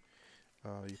book.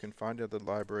 You can find it at the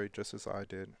library just as I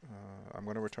did. I'm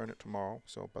going to return it tomorrow,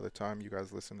 so by the time you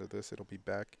guys listen to this, it'll be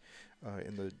back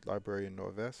in the library in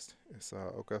Nordvest. It's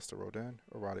Auguste Rodin,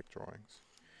 Erotic Drawings.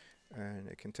 And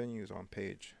it continues on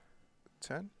page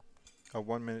 10.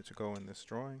 1 minute to go in this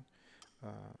drawing.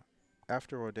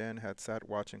 After Rodin had sat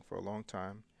watching for a long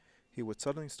time, he would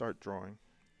suddenly start drawing,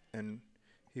 and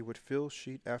he would fill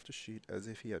sheet after sheet as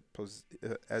if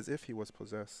he was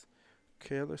possessed,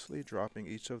 carelessly dropping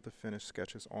each of the finished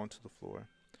sketches onto the floor.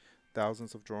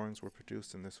 Thousands of drawings were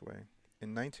produced in this way.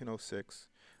 In 1906,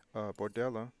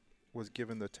 Bordella was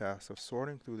given the task of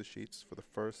sorting through the sheets for the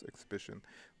first exhibition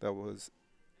that was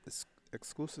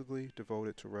exclusively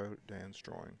devoted to Rodin's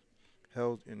drawing,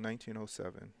 held in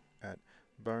 1907 at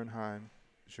Bernheim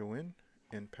Jeune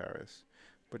in Paris.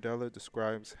 Bordella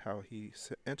describes how he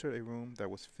entered a room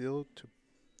that was filled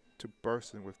to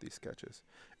bursting with these sketches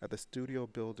at the studio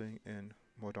building in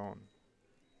Modon.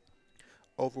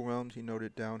 Overwhelmed, he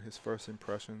noted down his first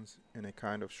impressions in a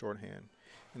kind of shorthand.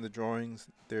 In the drawings,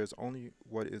 there's only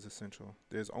what is essential.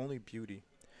 There's only beauty.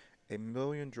 A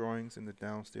million drawings in the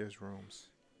downstairs rooms.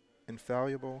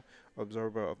 Infallible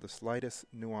observer of the slightest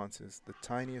nuances, the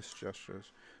tiniest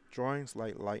gestures, drawings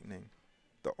like lightning,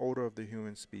 the odor of the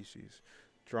human species,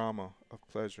 drama of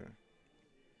pleasure.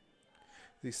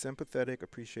 These sympathetic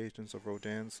appreciations of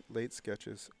Rodin's late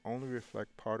sketches only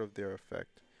reflect part of their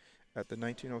effect. At the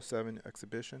 1907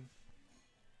 exhibition,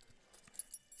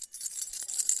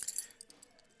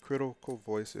 critical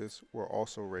voices were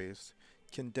also raised,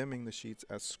 condemning the sheets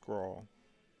as scrawl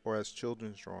or as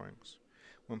children's drawings.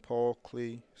 When Paul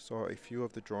Klee saw a few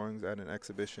of the drawings at an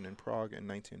exhibition in Prague in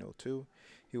 1902,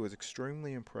 he was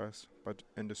extremely impressed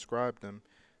and described them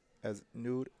as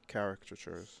nude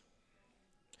caricatures.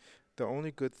 The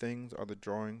only good things are the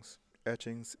drawings,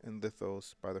 etchings, and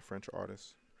lithos by the French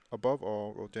artists. Above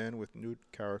all, Rodin with nude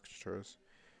caricatures,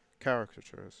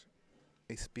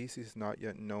 a species not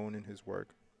yet known in his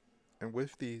work. And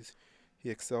with these, he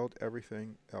excelled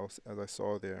everything else as I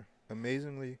saw there.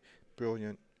 Amazingly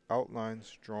brilliant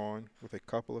outlines drawn with a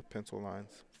couple of pencil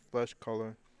lines, flesh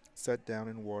color set down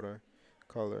in water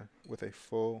color with a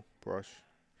full brush.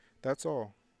 That's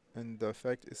all, and the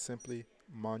effect is simply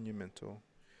monumental.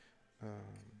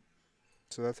 Um,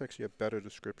 so that's actually a better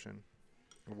description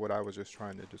of what I was just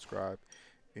trying to describe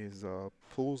is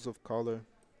pools of color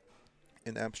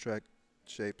in abstract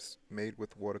shapes made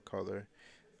with watercolor,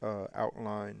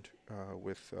 outlined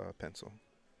with pencil.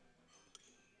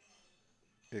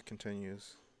 It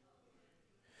continues.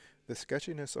 The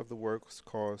sketchiness of the works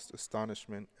caused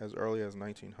astonishment as early as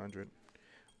 1900.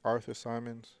 Arthur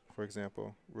Symons, for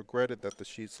example, regretted that the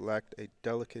sheets lacked a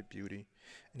delicate beauty,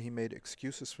 and he made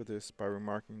excuses for this by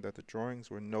remarking that the drawings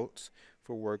were notes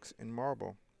for works in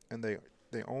marble, and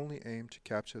they only aimed to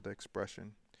capture the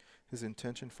expression. His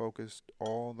intention focused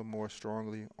all the more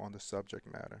strongly on the subject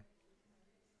matter.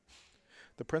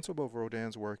 The principle of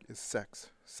Rodin's work is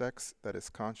sex that is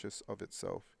conscious of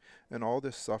itself. And all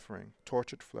this suffering,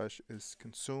 tortured flesh, is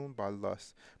consumed by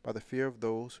lust, by the fear of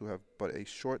those who have but a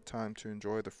short time to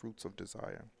enjoy the fruits of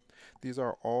desire. These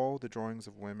are all the drawings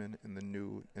of women in the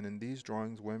nude, and in these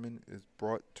drawings women is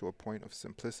brought to a point of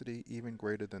simplicity even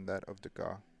greater than that of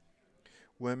Degas.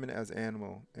 Women as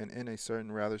animal, and in a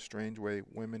certain rather strange way,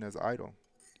 women as idol.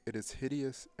 It is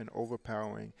hideous and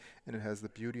overpowering, and it has the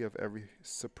beauty of every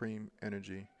supreme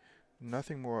energy.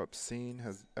 Nothing more obscene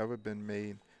has ever been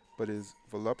made, but is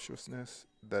voluptuousness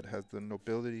that has the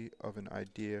nobility of an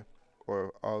idea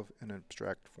or of an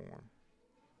abstract form.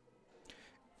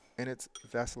 In its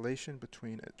vacillation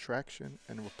between attraction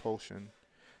and repulsion,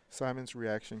 Simon's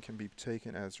reaction can be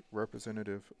taken as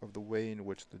representative of the way in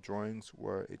which the drawings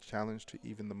were a challenge to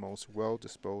even the most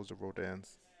well-disposed of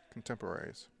Rodin's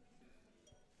contemporaries.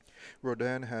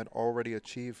 Rodin had already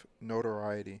achieved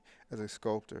notoriety as a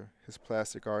sculptor. His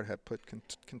plastic art had put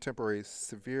contemporaries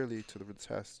severely to the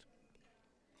test,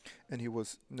 and he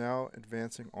was now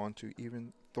advancing onto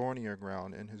even thornier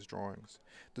ground in his drawings.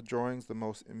 The drawings, the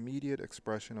most immediate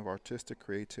expression of artistic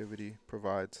creativity,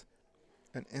 provides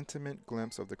an intimate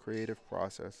glimpse of the creative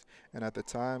process, and at the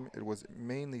time it was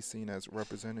mainly seen as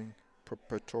representing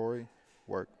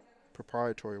work,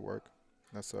 proprietary work.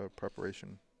 That's a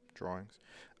preparation drawings.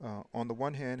 On the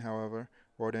one hand, however,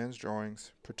 Rodin's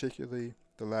drawings, particularly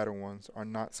the latter ones, are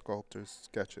not sculptor's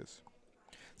sketches,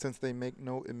 since they make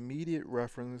no immediate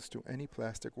reference to any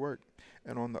plastic work,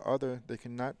 and on the other, they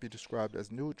cannot be described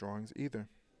as nude drawings either.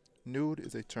 Nude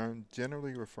is a term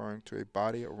generally referring to a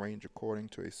body arranged according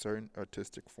to a certain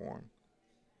artistic norm,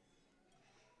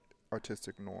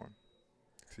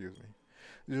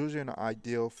 usually an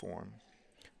ideal form,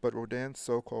 but Rodin's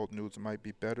so-called nudes might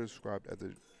be better described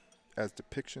as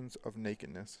depictions of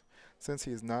nakedness, since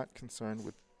he is not concerned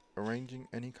with arranging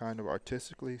any kind of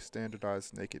artistically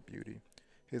standardized naked beauty.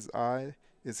 His eye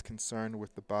is concerned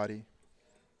with the body.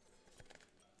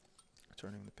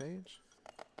 Turning the page.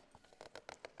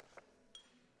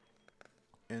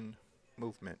 In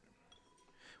movement.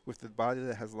 With the body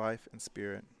that has life and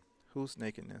spirit, whose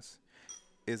nakedness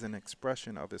is an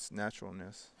expression of its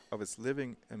naturalness, of its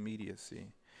living immediacy.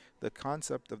 The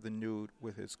concept of the nude,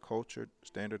 with its cultured,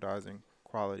 standardizing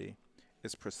quality,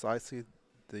 is precisely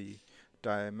the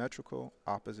diametrical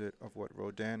opposite of what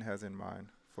Rodin has in mind.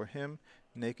 For him,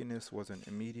 nakedness was an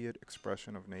immediate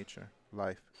expression of nature,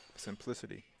 life,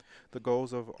 simplicity, the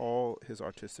goals of all his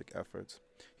artistic efforts.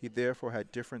 He therefore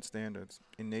had different standards.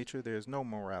 In nature there is no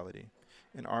morality.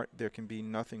 In art there can be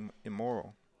nothing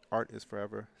immoral. Art is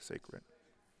forever sacred.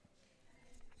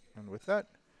 And with that,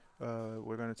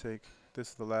 we're going to take, this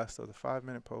is the last of the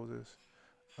 5-minute poses.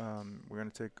 We're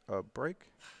going to take a break,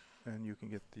 and you can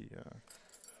get the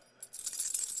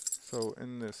So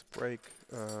in this break,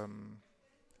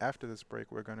 after this break,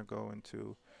 we're going to go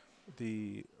into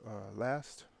the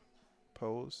last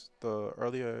pose. The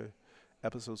earlier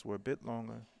episodes were a bit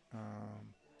longer,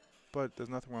 but there's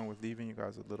nothing wrong with leaving you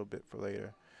guys a little bit for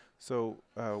later. So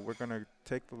we're going to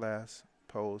take the last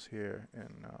pose here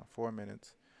in 4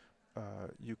 minutes.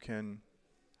 You can,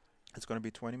 it's going to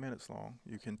be 20 minutes long.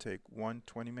 You can take one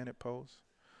 20-minute pose,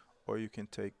 or you can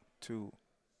take two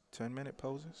 10-minute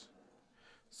poses.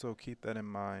 So keep that in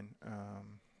mind.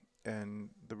 And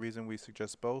the reason we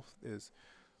suggest both is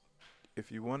if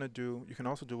you want to do, you can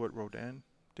also do what Rodin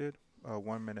did,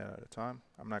 1 minute at a time.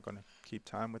 I'm not going to keep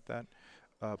time with that.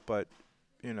 But,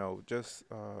 just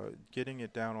getting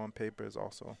it down on paper is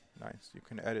also nice. You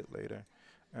can edit later,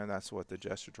 and that's what the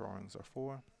gesture drawings are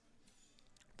for.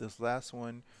 This last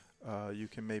one, you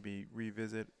can maybe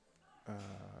revisit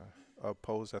a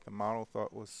pose that the model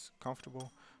thought was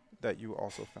comfortable that you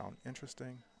also found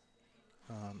interesting.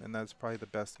 And that's probably the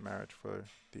best marriage for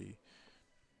the,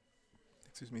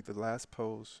 the last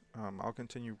pose. I'll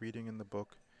continue reading in the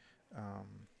book.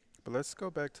 But let's go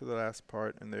back to the last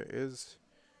part, and there is,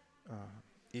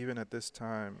 even at this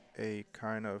time, a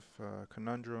kind of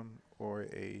conundrum or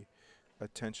a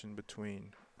tension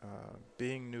between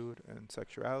being nude and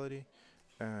sexuality,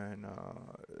 and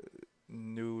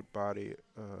nude body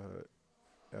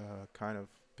kind of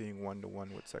being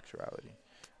one-to-one with sexuality.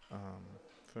 Um,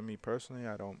 for me personally,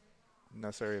 I don't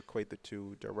necessarily equate the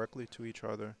two directly to each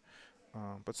other,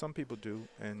 but some people do,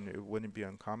 and it wouldn't be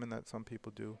uncommon that some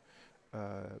people do.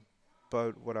 Uh,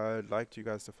 but what I'd like you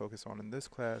guys to focus on in this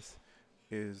class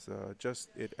is just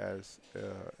it as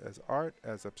art,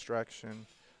 as abstraction,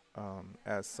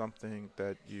 as something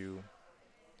that you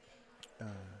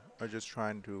are just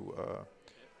trying to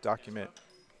document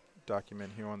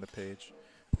document here on the page.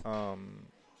 Um,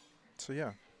 so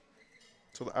yeah,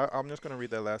 I'm just gonna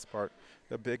read that last part.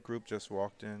 The big group just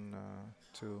walked in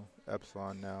to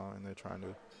Epsilon now, and they're trying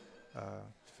to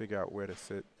figure out where to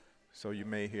sit. So you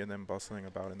may hear them bustling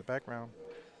about in the background.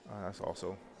 That's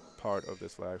also part of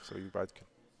this live. So you guys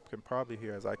can probably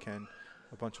hear, as I can,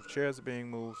 a bunch of chairs being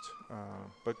moved.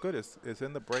 But good, it's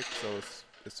in the break, so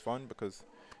it's fun because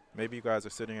maybe you guys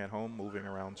are sitting at home moving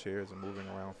around chairs and moving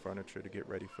around furniture to get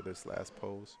ready for this last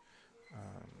pose.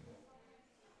 Um,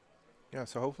 yeah,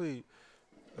 so hopefully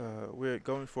we're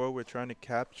going forward. We're trying to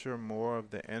capture more of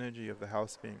the energy of the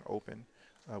house being open,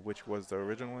 which was the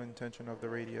original intention of the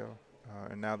radio.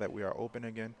 And now that we are open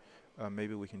again,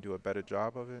 maybe we can do a better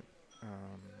job of it.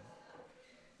 Um,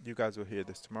 you guys will hear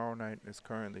this tomorrow night. It's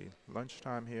currently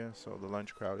lunchtime here, so the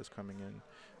lunch crowd is coming in,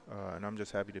 and I'm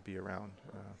just happy to be around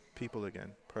people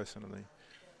again personally,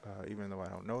 even though I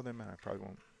don't know them and I probably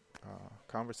won't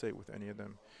conversate with any of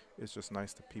them. It's just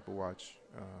nice to people watch.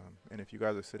 And if you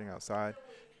guys are sitting outside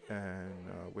and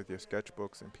with your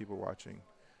sketchbooks and people watching,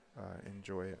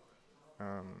 enjoy it.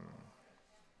 Um,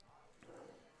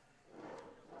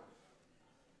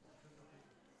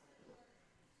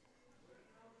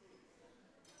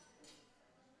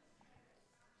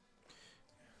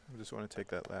 I just want to take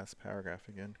that last paragraph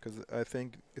again because I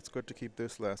think it's good to keep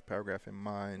this last paragraph in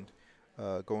mind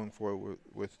going forward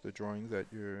with the drawings that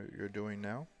you're doing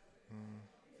now. Mm.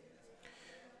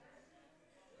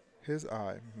 His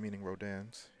eye, meaning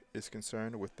Rodin's, is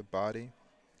concerned with the body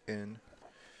in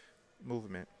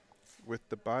movement, with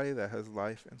the body that has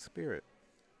life and spirit,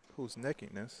 whose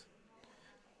nakedness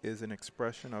is an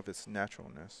expression of its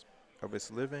naturalness, of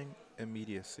its living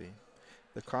immediacy.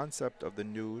 The concept of the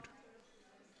nude,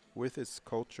 with its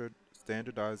cultured,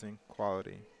 standardizing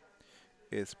quality,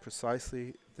 is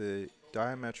precisely the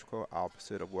diametrical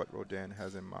opposite of what Rodin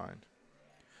has in mind.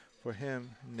 For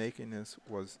him, nakedness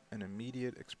was an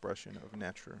immediate expression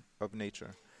of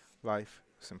nature, life,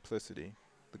 simplicity,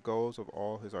 the goals of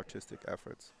all his artistic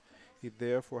efforts. He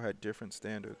therefore had different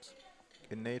standards.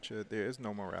 In nature, there is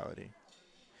no morality.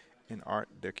 In art,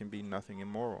 there can be nothing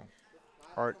immoral.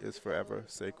 Art is forever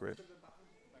sacred.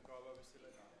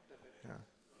 Yeah.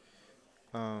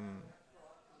 Um,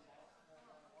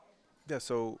 yeah.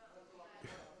 So,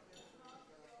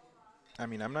 I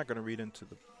mean, I'm not going to read into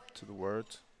the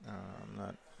words. I'm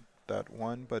not that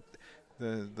one, but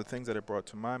the things that it brought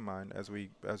to my mind as we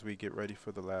get ready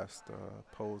for the last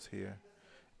pose here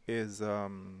is the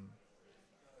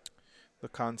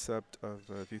concept of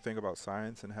if you think about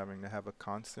science and having to have a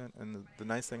constant, and the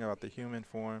nice thing about the human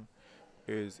form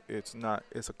is it's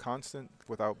a constant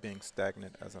without being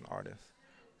stagnant as an artist.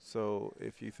 So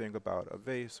if you think about a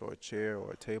vase or a chair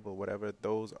or a table, whatever,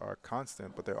 those are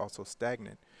constant, but they're also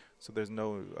stagnant. So there's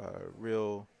no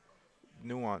real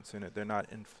nuance in it. They're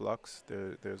not in flux.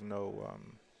 There's no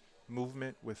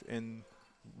movement within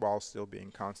while still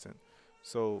being constant.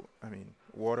 So, I mean,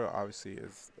 water obviously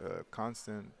is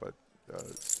constant, but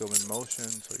still in motion.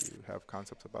 So you have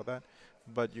concepts about that.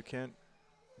 But you can't.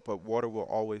 But water will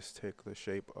always take the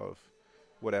shape of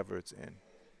whatever it's in.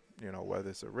 You know, whether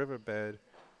it's a riverbed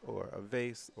or a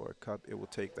vase or a cup, it will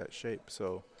take that shape.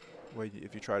 So,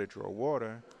 if you try to draw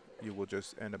water, you will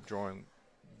just end up drawing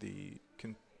the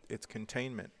its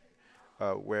containment.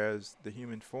 Whereas the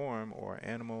human form or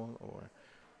animal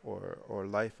or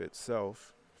life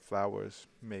itself, flowers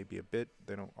may be a bit.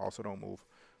 They don't move,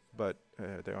 but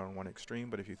they're on one extreme.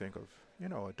 But if you think of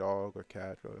a dog or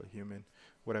cat or a human,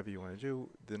 whatever you want to do,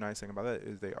 the nice thing about that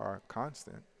is they are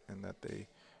constant and that they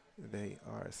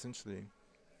are essentially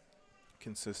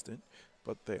consistent,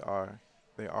 but they are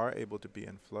able to be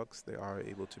in flux. They are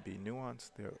able to be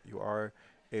nuanced. You are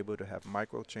able to have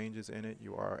micro changes in it.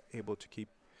 You are able to keep.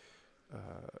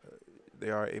 They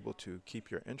are able to keep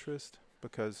your interest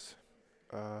because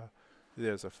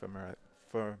there's a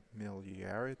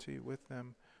familiarity with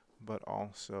them, but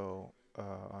also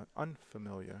an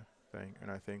unfamiliar thing. And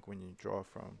I think when you draw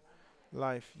from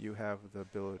life, you have the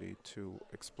ability to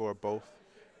explore both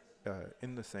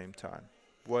in the same time.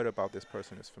 What about this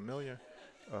person is familiar?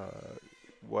 Uh,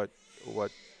 what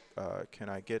what can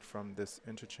I get from this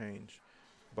interchange?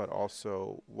 But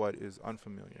also, what is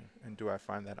unfamiliar? And do I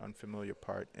find that unfamiliar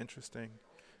part interesting?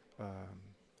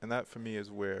 And that for me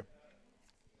is where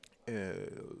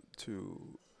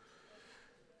to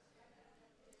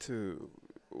to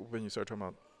when you start talking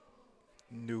about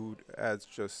nude as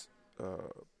just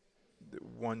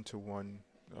one to one,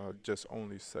 just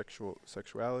only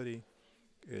sexuality,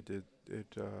 it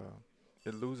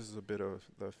loses a bit of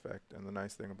the effect. And the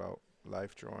nice thing about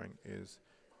life drawing is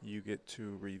you get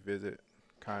to revisit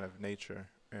kind of nature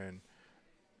and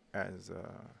as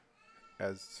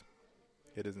as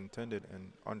it is intended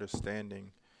and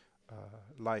understanding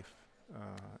life,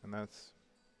 and that's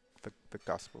the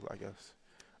gospel, I guess.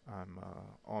 I'm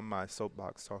on my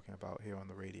soapbox talking about here on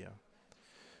the radio.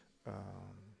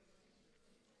 Um,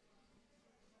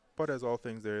 but as all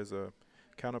things, there is a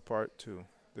counterpart to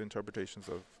the interpretations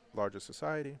of larger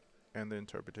society and the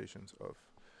interpretations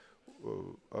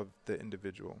of the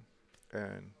individual.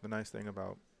 And the nice thing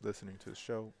about listening to the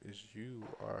show is you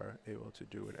are able to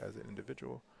do it as an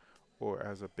individual or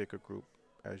as a bigger group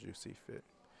as you see fit.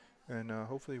 And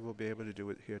hopefully we'll be able to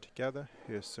do it here together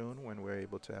here soon when we're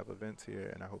able to have events here.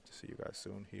 And I hope to see you guys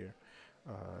soon here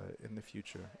in the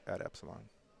future at Epsilon.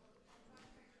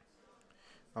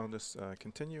 I'll just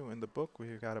continue in the book.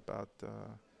 We've got about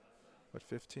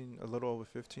a little over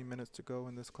 15 minutes to go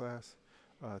in this class.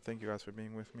 Thank you guys for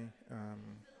being with me.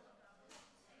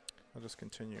 I'll just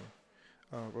continue.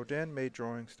 Rodin made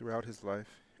drawings throughout his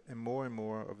life, and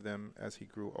more of them as he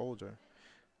grew older,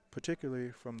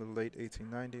 particularly from the late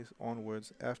 1890s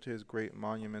onwards after his great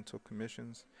monumental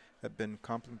commissions had been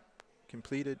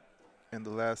completed and the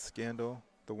last scandal,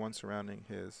 the one surrounding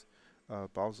his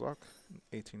Balzac,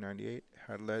 1898,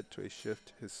 had led to a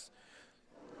shift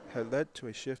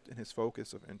in his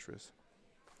focus of interest.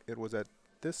 It was at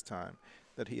this time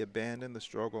that he abandoned the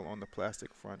struggle on the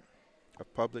plastic front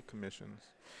of public commissions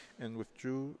and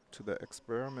withdrew to the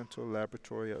experimental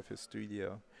laboratory of his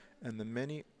studio and the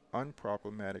many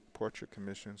unproblematic portrait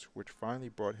commissions which finally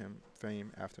brought him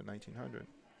fame after 1900.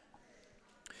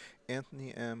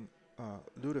 Anthony M.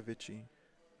 Ludovici,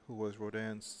 who was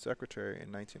Rodin's secretary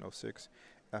in 1906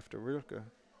 after Rilke,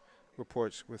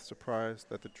 reports with surprise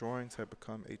that the drawings had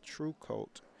become a true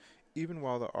cult even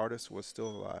while the artist was still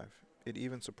alive. It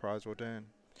even surprised Rodin,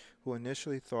 who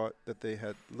initially thought that they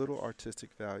had little artistic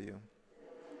value.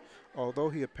 Although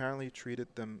he apparently treated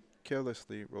them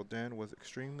carelessly, Rodin was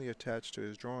extremely attached to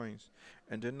his drawings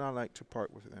and did not like to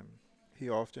part with them. He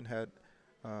often had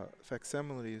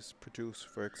facsimiles produced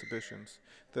for exhibitions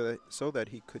so that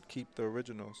he could keep the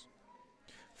originals.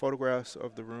 Photographs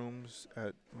of the rooms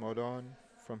at Modon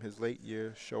from his late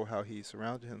years show how he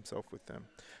surrounded himself with them.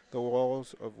 The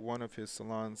walls of one of his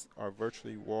salons are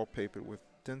virtually wallpapered with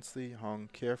densely hung,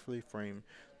 carefully framed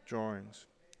drawings.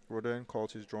 Rodin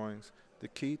called his drawings the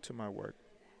key to my work.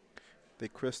 They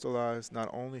crystallize not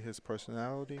only his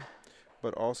personality,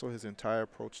 but also his entire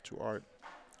approach to art.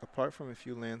 Apart from a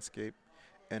few landscape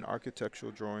and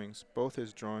architectural drawings, both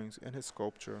his drawings and his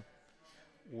sculpture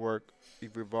work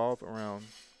revolve around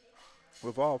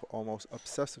revolve almost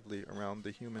obsessively around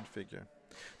the human figure.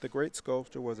 The great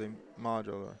sculptor was a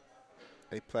modeler,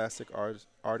 a plastic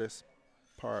artist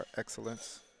par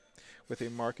excellence, with a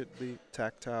markedly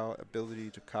tactile ability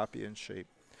to copy and shape.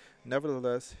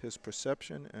 Nevertheless, his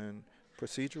perception and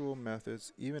procedural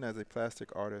methods, even as a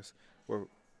plastic artist, were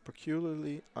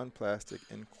peculiarly unplastic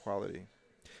in quality.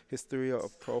 His theory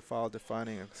of profile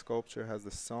defining a sculpture has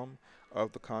the sum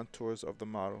of the contours of the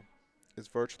model, is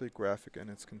virtually graphic in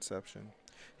its conception.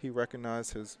 He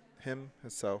recognized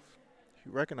himself. He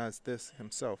recognized this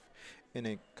himself in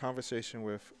a conversation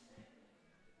with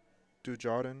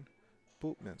Dujardin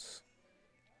Boutmans.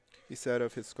 He said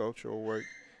of his sculptural work,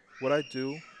 "What I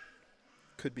do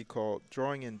could be called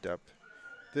drawing in depth.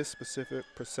 This specific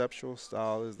perceptual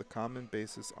style is the common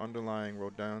basis underlying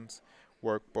Rodin's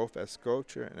work both as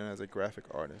sculptor and as a graphic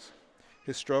artist.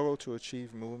 His struggle to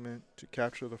achieve movement, to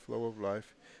capture the flow of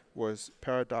life, was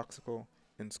paradoxical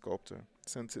in sculptor,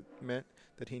 since it meant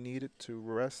that he needed to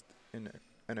rest in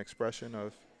an expression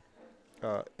of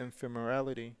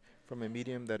ephemerality from a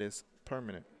medium that is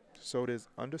permanent. So it is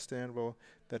understandable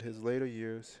that his later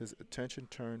years his attention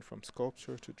turned from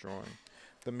sculpture to drawing.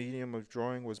 The medium of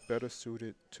drawing was better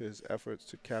suited to his efforts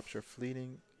to capture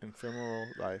fleeting, ephemeral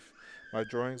life. My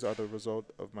drawings are the result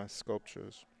of my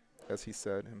sculptures, as he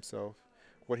said himself.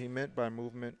 What he meant by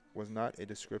movement was not a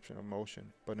description of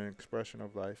motion, but an expression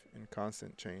of life in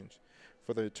constant change,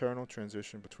 for the eternal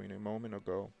transition between a moment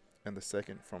ago and the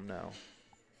second from now."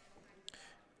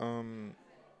 Um,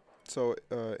 so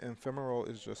ephemeral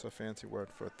is just a fancy word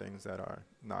for things that are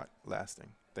not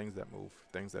lasting, things that move,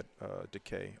 things that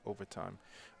decay over time.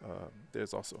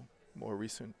 There's also more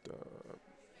recent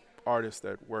artists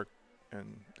that work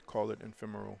and call it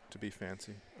ephemeral to be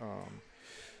fancy.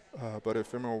 But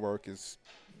ephemeral work is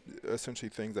essentially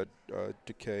things that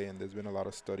decay, and there's been a lot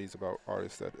of studies about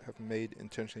artists that have made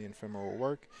intentionally ephemeral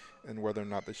work and whether or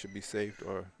not they should be saved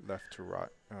or left to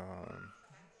rot.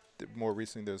 More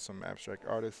recently, there's some abstract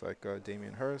artists like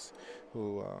Damien Hirst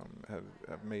who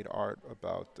have made art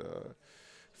about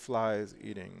flies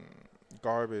eating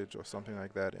garbage or something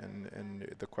like that. And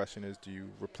the question is, do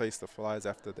you replace the flies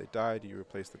after they die? Do you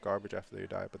replace the garbage after they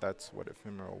die? But that's what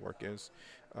ephemeral work is.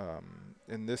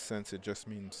 In this sense, it just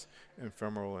means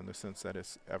ephemeral in the sense that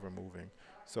it's ever moving.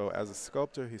 So as a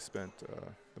sculptor, he spent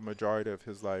the majority of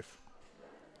his life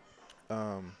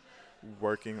um,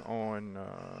 working on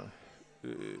uh,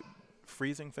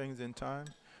 freezing things in time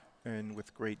and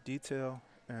with great detail.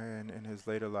 And in his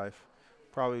later life,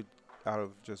 probably out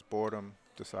of just boredom,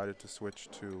 decided to switch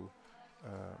to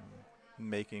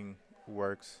making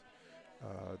works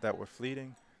that were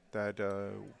fleeting, that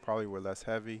probably were less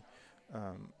heavy,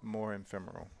 more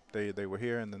ephemeral. They were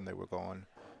here and then they were gone.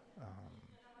 Um,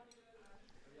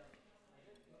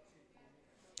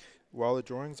 while the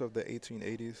drawings of the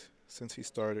 1880s, since he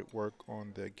started work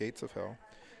on the Gates of Hell,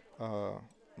 uh,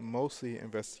 mostly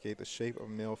investigate the shape of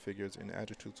male figures in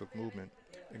attitudes of movement,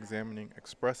 examining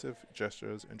expressive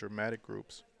gestures in dramatic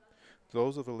groups.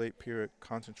 Those of the late period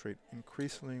concentrate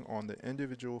increasingly on the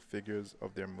individual figures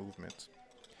of their movements,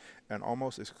 and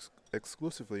almost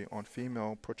exclusively on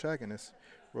female protagonists.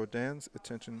 Rodin's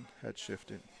attention had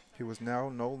shifted. He was now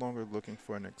no longer looking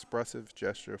for an expressive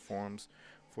gesture forms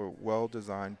for a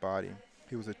well-designed body.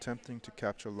 He was attempting to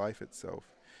capture life itself.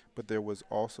 But there was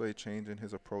also a change in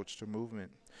his approach to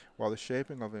movement. While the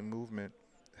shaping of a movement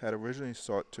had originally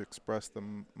sought to express the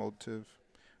motive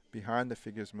behind the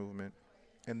figure's movement,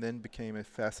 and then became a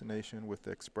fascination with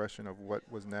the expression of what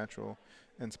was natural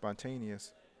and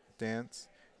spontaneous, dance,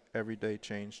 everyday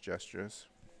change gestures,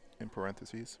 in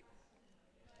parentheses.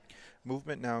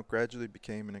 Movement now gradually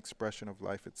became an expression of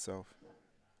life itself,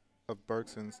 of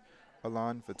Bergson's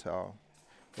Elan Vital.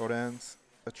 Rodin's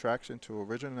attraction to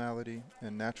originality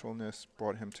and naturalness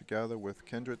brought him together with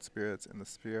kindred spirits in the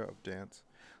sphere of dance,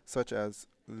 such as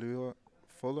Lua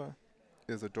Fuller,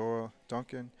 Isadora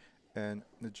Duncan, and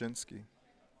Nijinsky,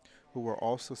 who were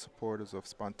also supporters of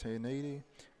spontaneity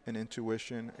and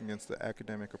intuition against the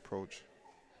academic approach.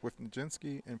 With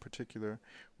Nijinsky in particular,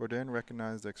 Rodin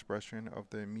recognized the expression of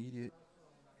the immediate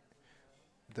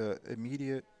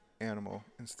animal,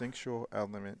 instinctual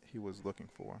element he was looking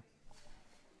for.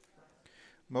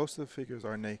 Most of the figures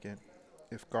are naked.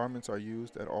 If garments are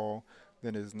used at all,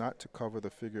 then it is not to cover the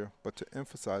figure, but to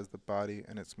emphasize the body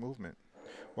and its movement.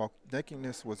 While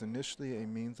nakedness was initially a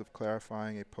means of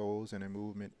clarifying a pose and a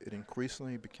movement, it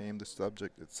increasingly became the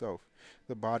subject itself,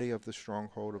 the body of the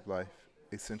stronghold of life,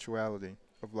 a sensuality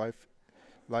of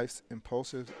life's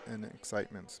impulses and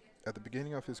excitements. At the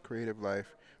beginning of his creative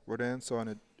life, Rodin saw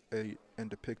and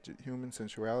depicted human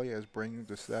sensuality as bringing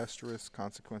disastrous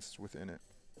consequences within it.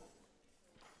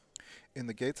 In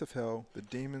the gates of hell, the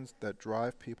demons that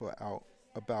drive people out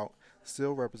about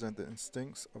still represent the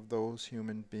instincts of those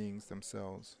human beings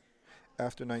themselves.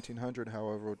 After 1900,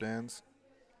 however, Rodin's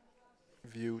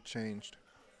view changed,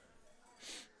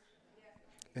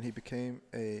 and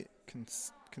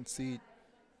concede.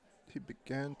 He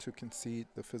began to concede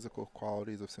the physical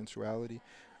qualities of sensuality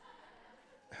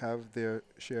have their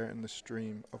share in the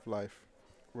stream of life.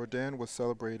 Rodin was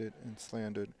celebrated and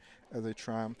slandered as a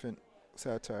triumphant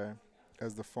satire,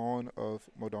 as the faun of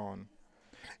Modon,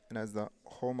 and as the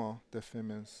homo de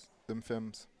femmes,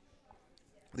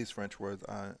 these French words,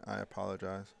 I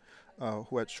apologize,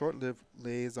 who had short-lived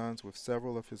liaisons with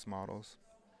several of his models.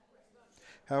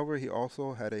 However, he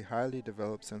also had a highly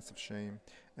developed sense of shame,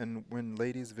 and when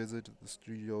ladies visited the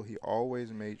studio, he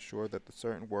always made sure that the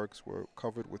certain works were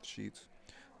covered with sheets.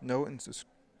 No,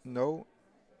 no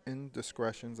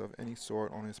indiscretions of any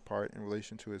sort on his part in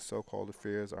relation to his so-called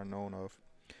affairs are known of,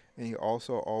 and he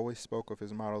also always spoke of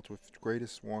his models with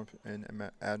greatest warmth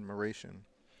and admiration,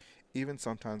 even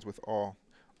sometimes with awe.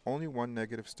 Only one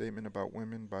negative statement about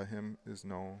women by him is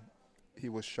known. He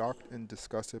was shocked and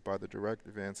disgusted by the direct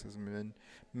advances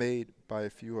made by a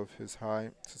few of his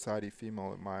high society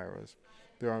female admirers.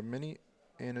 There are many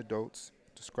anecdotes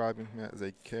describing him as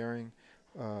a caring,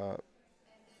 uh,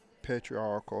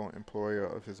 patriarchal employer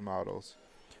of his models.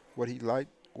 What he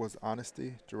liked was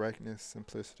honesty, directness,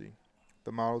 simplicity.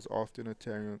 The models, often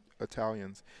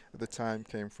Italians at the time,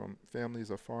 came from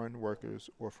families of foreign workers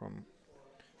or from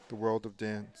the world of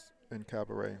dance and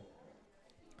cabaret.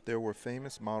 There were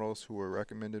famous models who were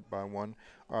recommended by one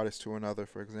artist to another,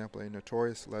 for example, a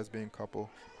notorious lesbian couple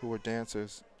who were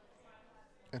dancers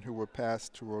and who were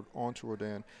passed on to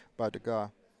Rodin by Degas.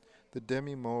 The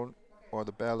demi-monde, or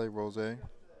the ballet rosé,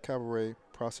 cabaret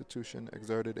prostitution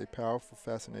exerted a powerful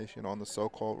fascination on the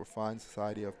so-called refined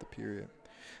society of the period.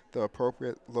 The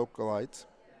appropriate localites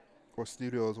or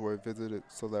studios were visited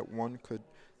so that one could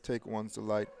take one's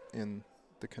delight in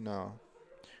the canal.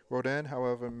 Rodin,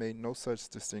 however, made no such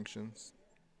distinctions.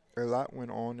 A lot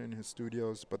went on in his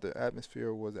studios, but the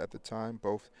atmosphere was at the time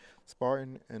both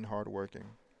Spartan and hard-working.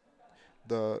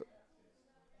 The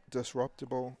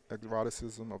disruptible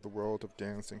eroticism of the world of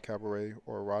dance and cabaret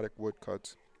or erotic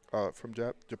woodcuts from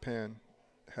Japan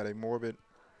had a morbid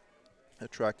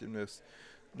attractiveness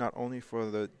not only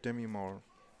for the demi-monde,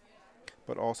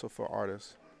 but also for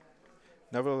artists.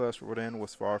 Nevertheless, Rodin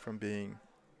was far from being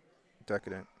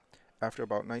decadent. After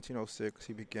about 1906,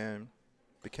 he became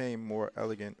more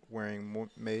elegant,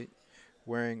 wearing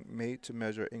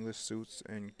made-to-measure English suits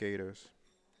and gaiters,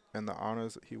 and the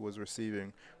honors he was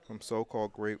receiving from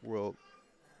so-called great world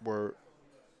were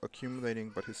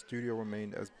accumulating, but his studio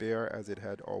remained as bare as it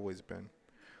had always been.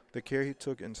 The care he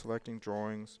took in selecting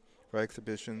drawings for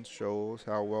exhibitions shows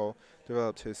how well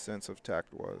developed his sense of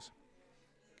tact was.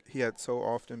 He had so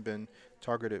often been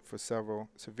targeted for several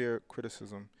severe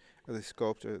criticism as a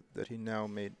sculptor that he now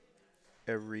made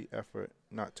every effort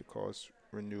not to cause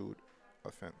renewed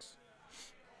offense.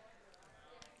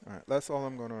 All right, that's all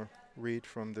I'm going to read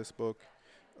from this book.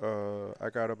 I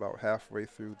got about halfway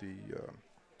through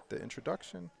the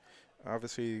introduction.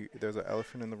 Obviously, there's an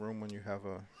elephant in the room when you have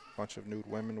a bunch of nude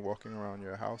women walking around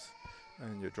your house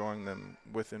and you're drawing them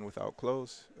with and without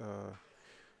clothes.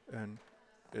 And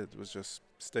it was just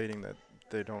stating that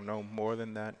they don't know more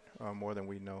than that, more than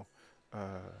we know.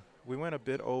 We went a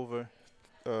bit over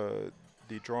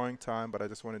the drawing time, but I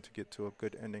just wanted to get to a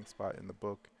good ending spot in the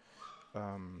book.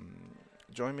 Um,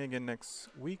 Join me again next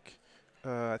week.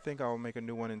 I think I'll make a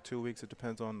new one in 2 weeks. It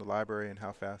depends on the library and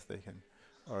how fast they can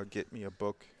get me a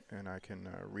book and I can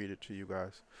read it to you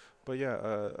guys. But yeah,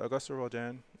 Auguste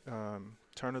Rodin,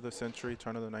 turn of the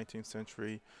 19th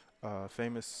century,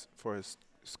 famous for his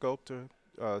sculpture,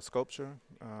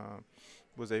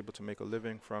 was able to make a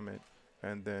living from it,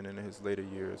 and then in his later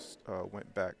years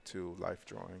went back to life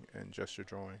drawing and gesture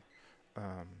drawing.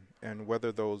 And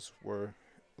whether those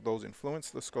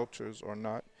influenced the sculptures or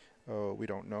not, we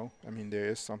don't know. I mean, there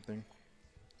is something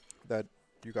that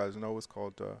you guys know is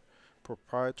called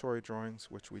proprietary drawings,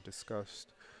 which we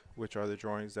discussed, which are the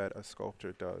drawings that a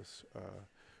sculptor does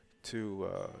to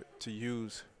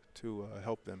use to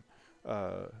help them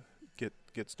uh,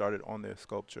 get started on their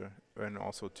sculpture, and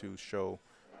also to show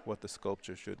what the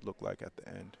sculpture should look like at the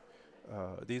end.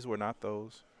 These were not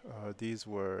those. These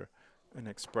were an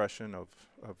expression of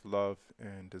love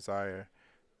and desire,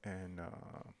 and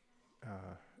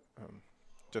um,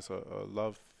 just a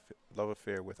love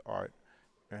affair with art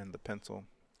and the pencil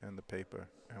and the paper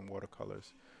and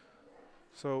watercolors.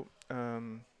 So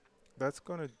that's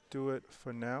gonna do it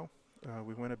for now.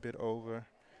 We went a bit over.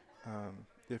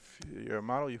 If you're a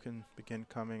model, you can begin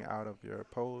coming out of your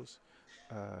pose.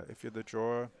 If you're the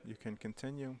drawer, you can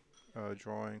continue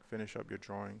drawing, finish up your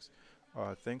drawings.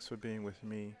 Thanks for being with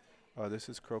me. This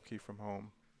is Croaky from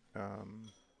home. Um,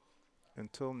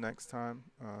 until next time,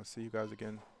 see you guys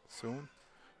again soon.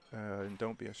 And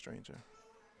don't be a stranger.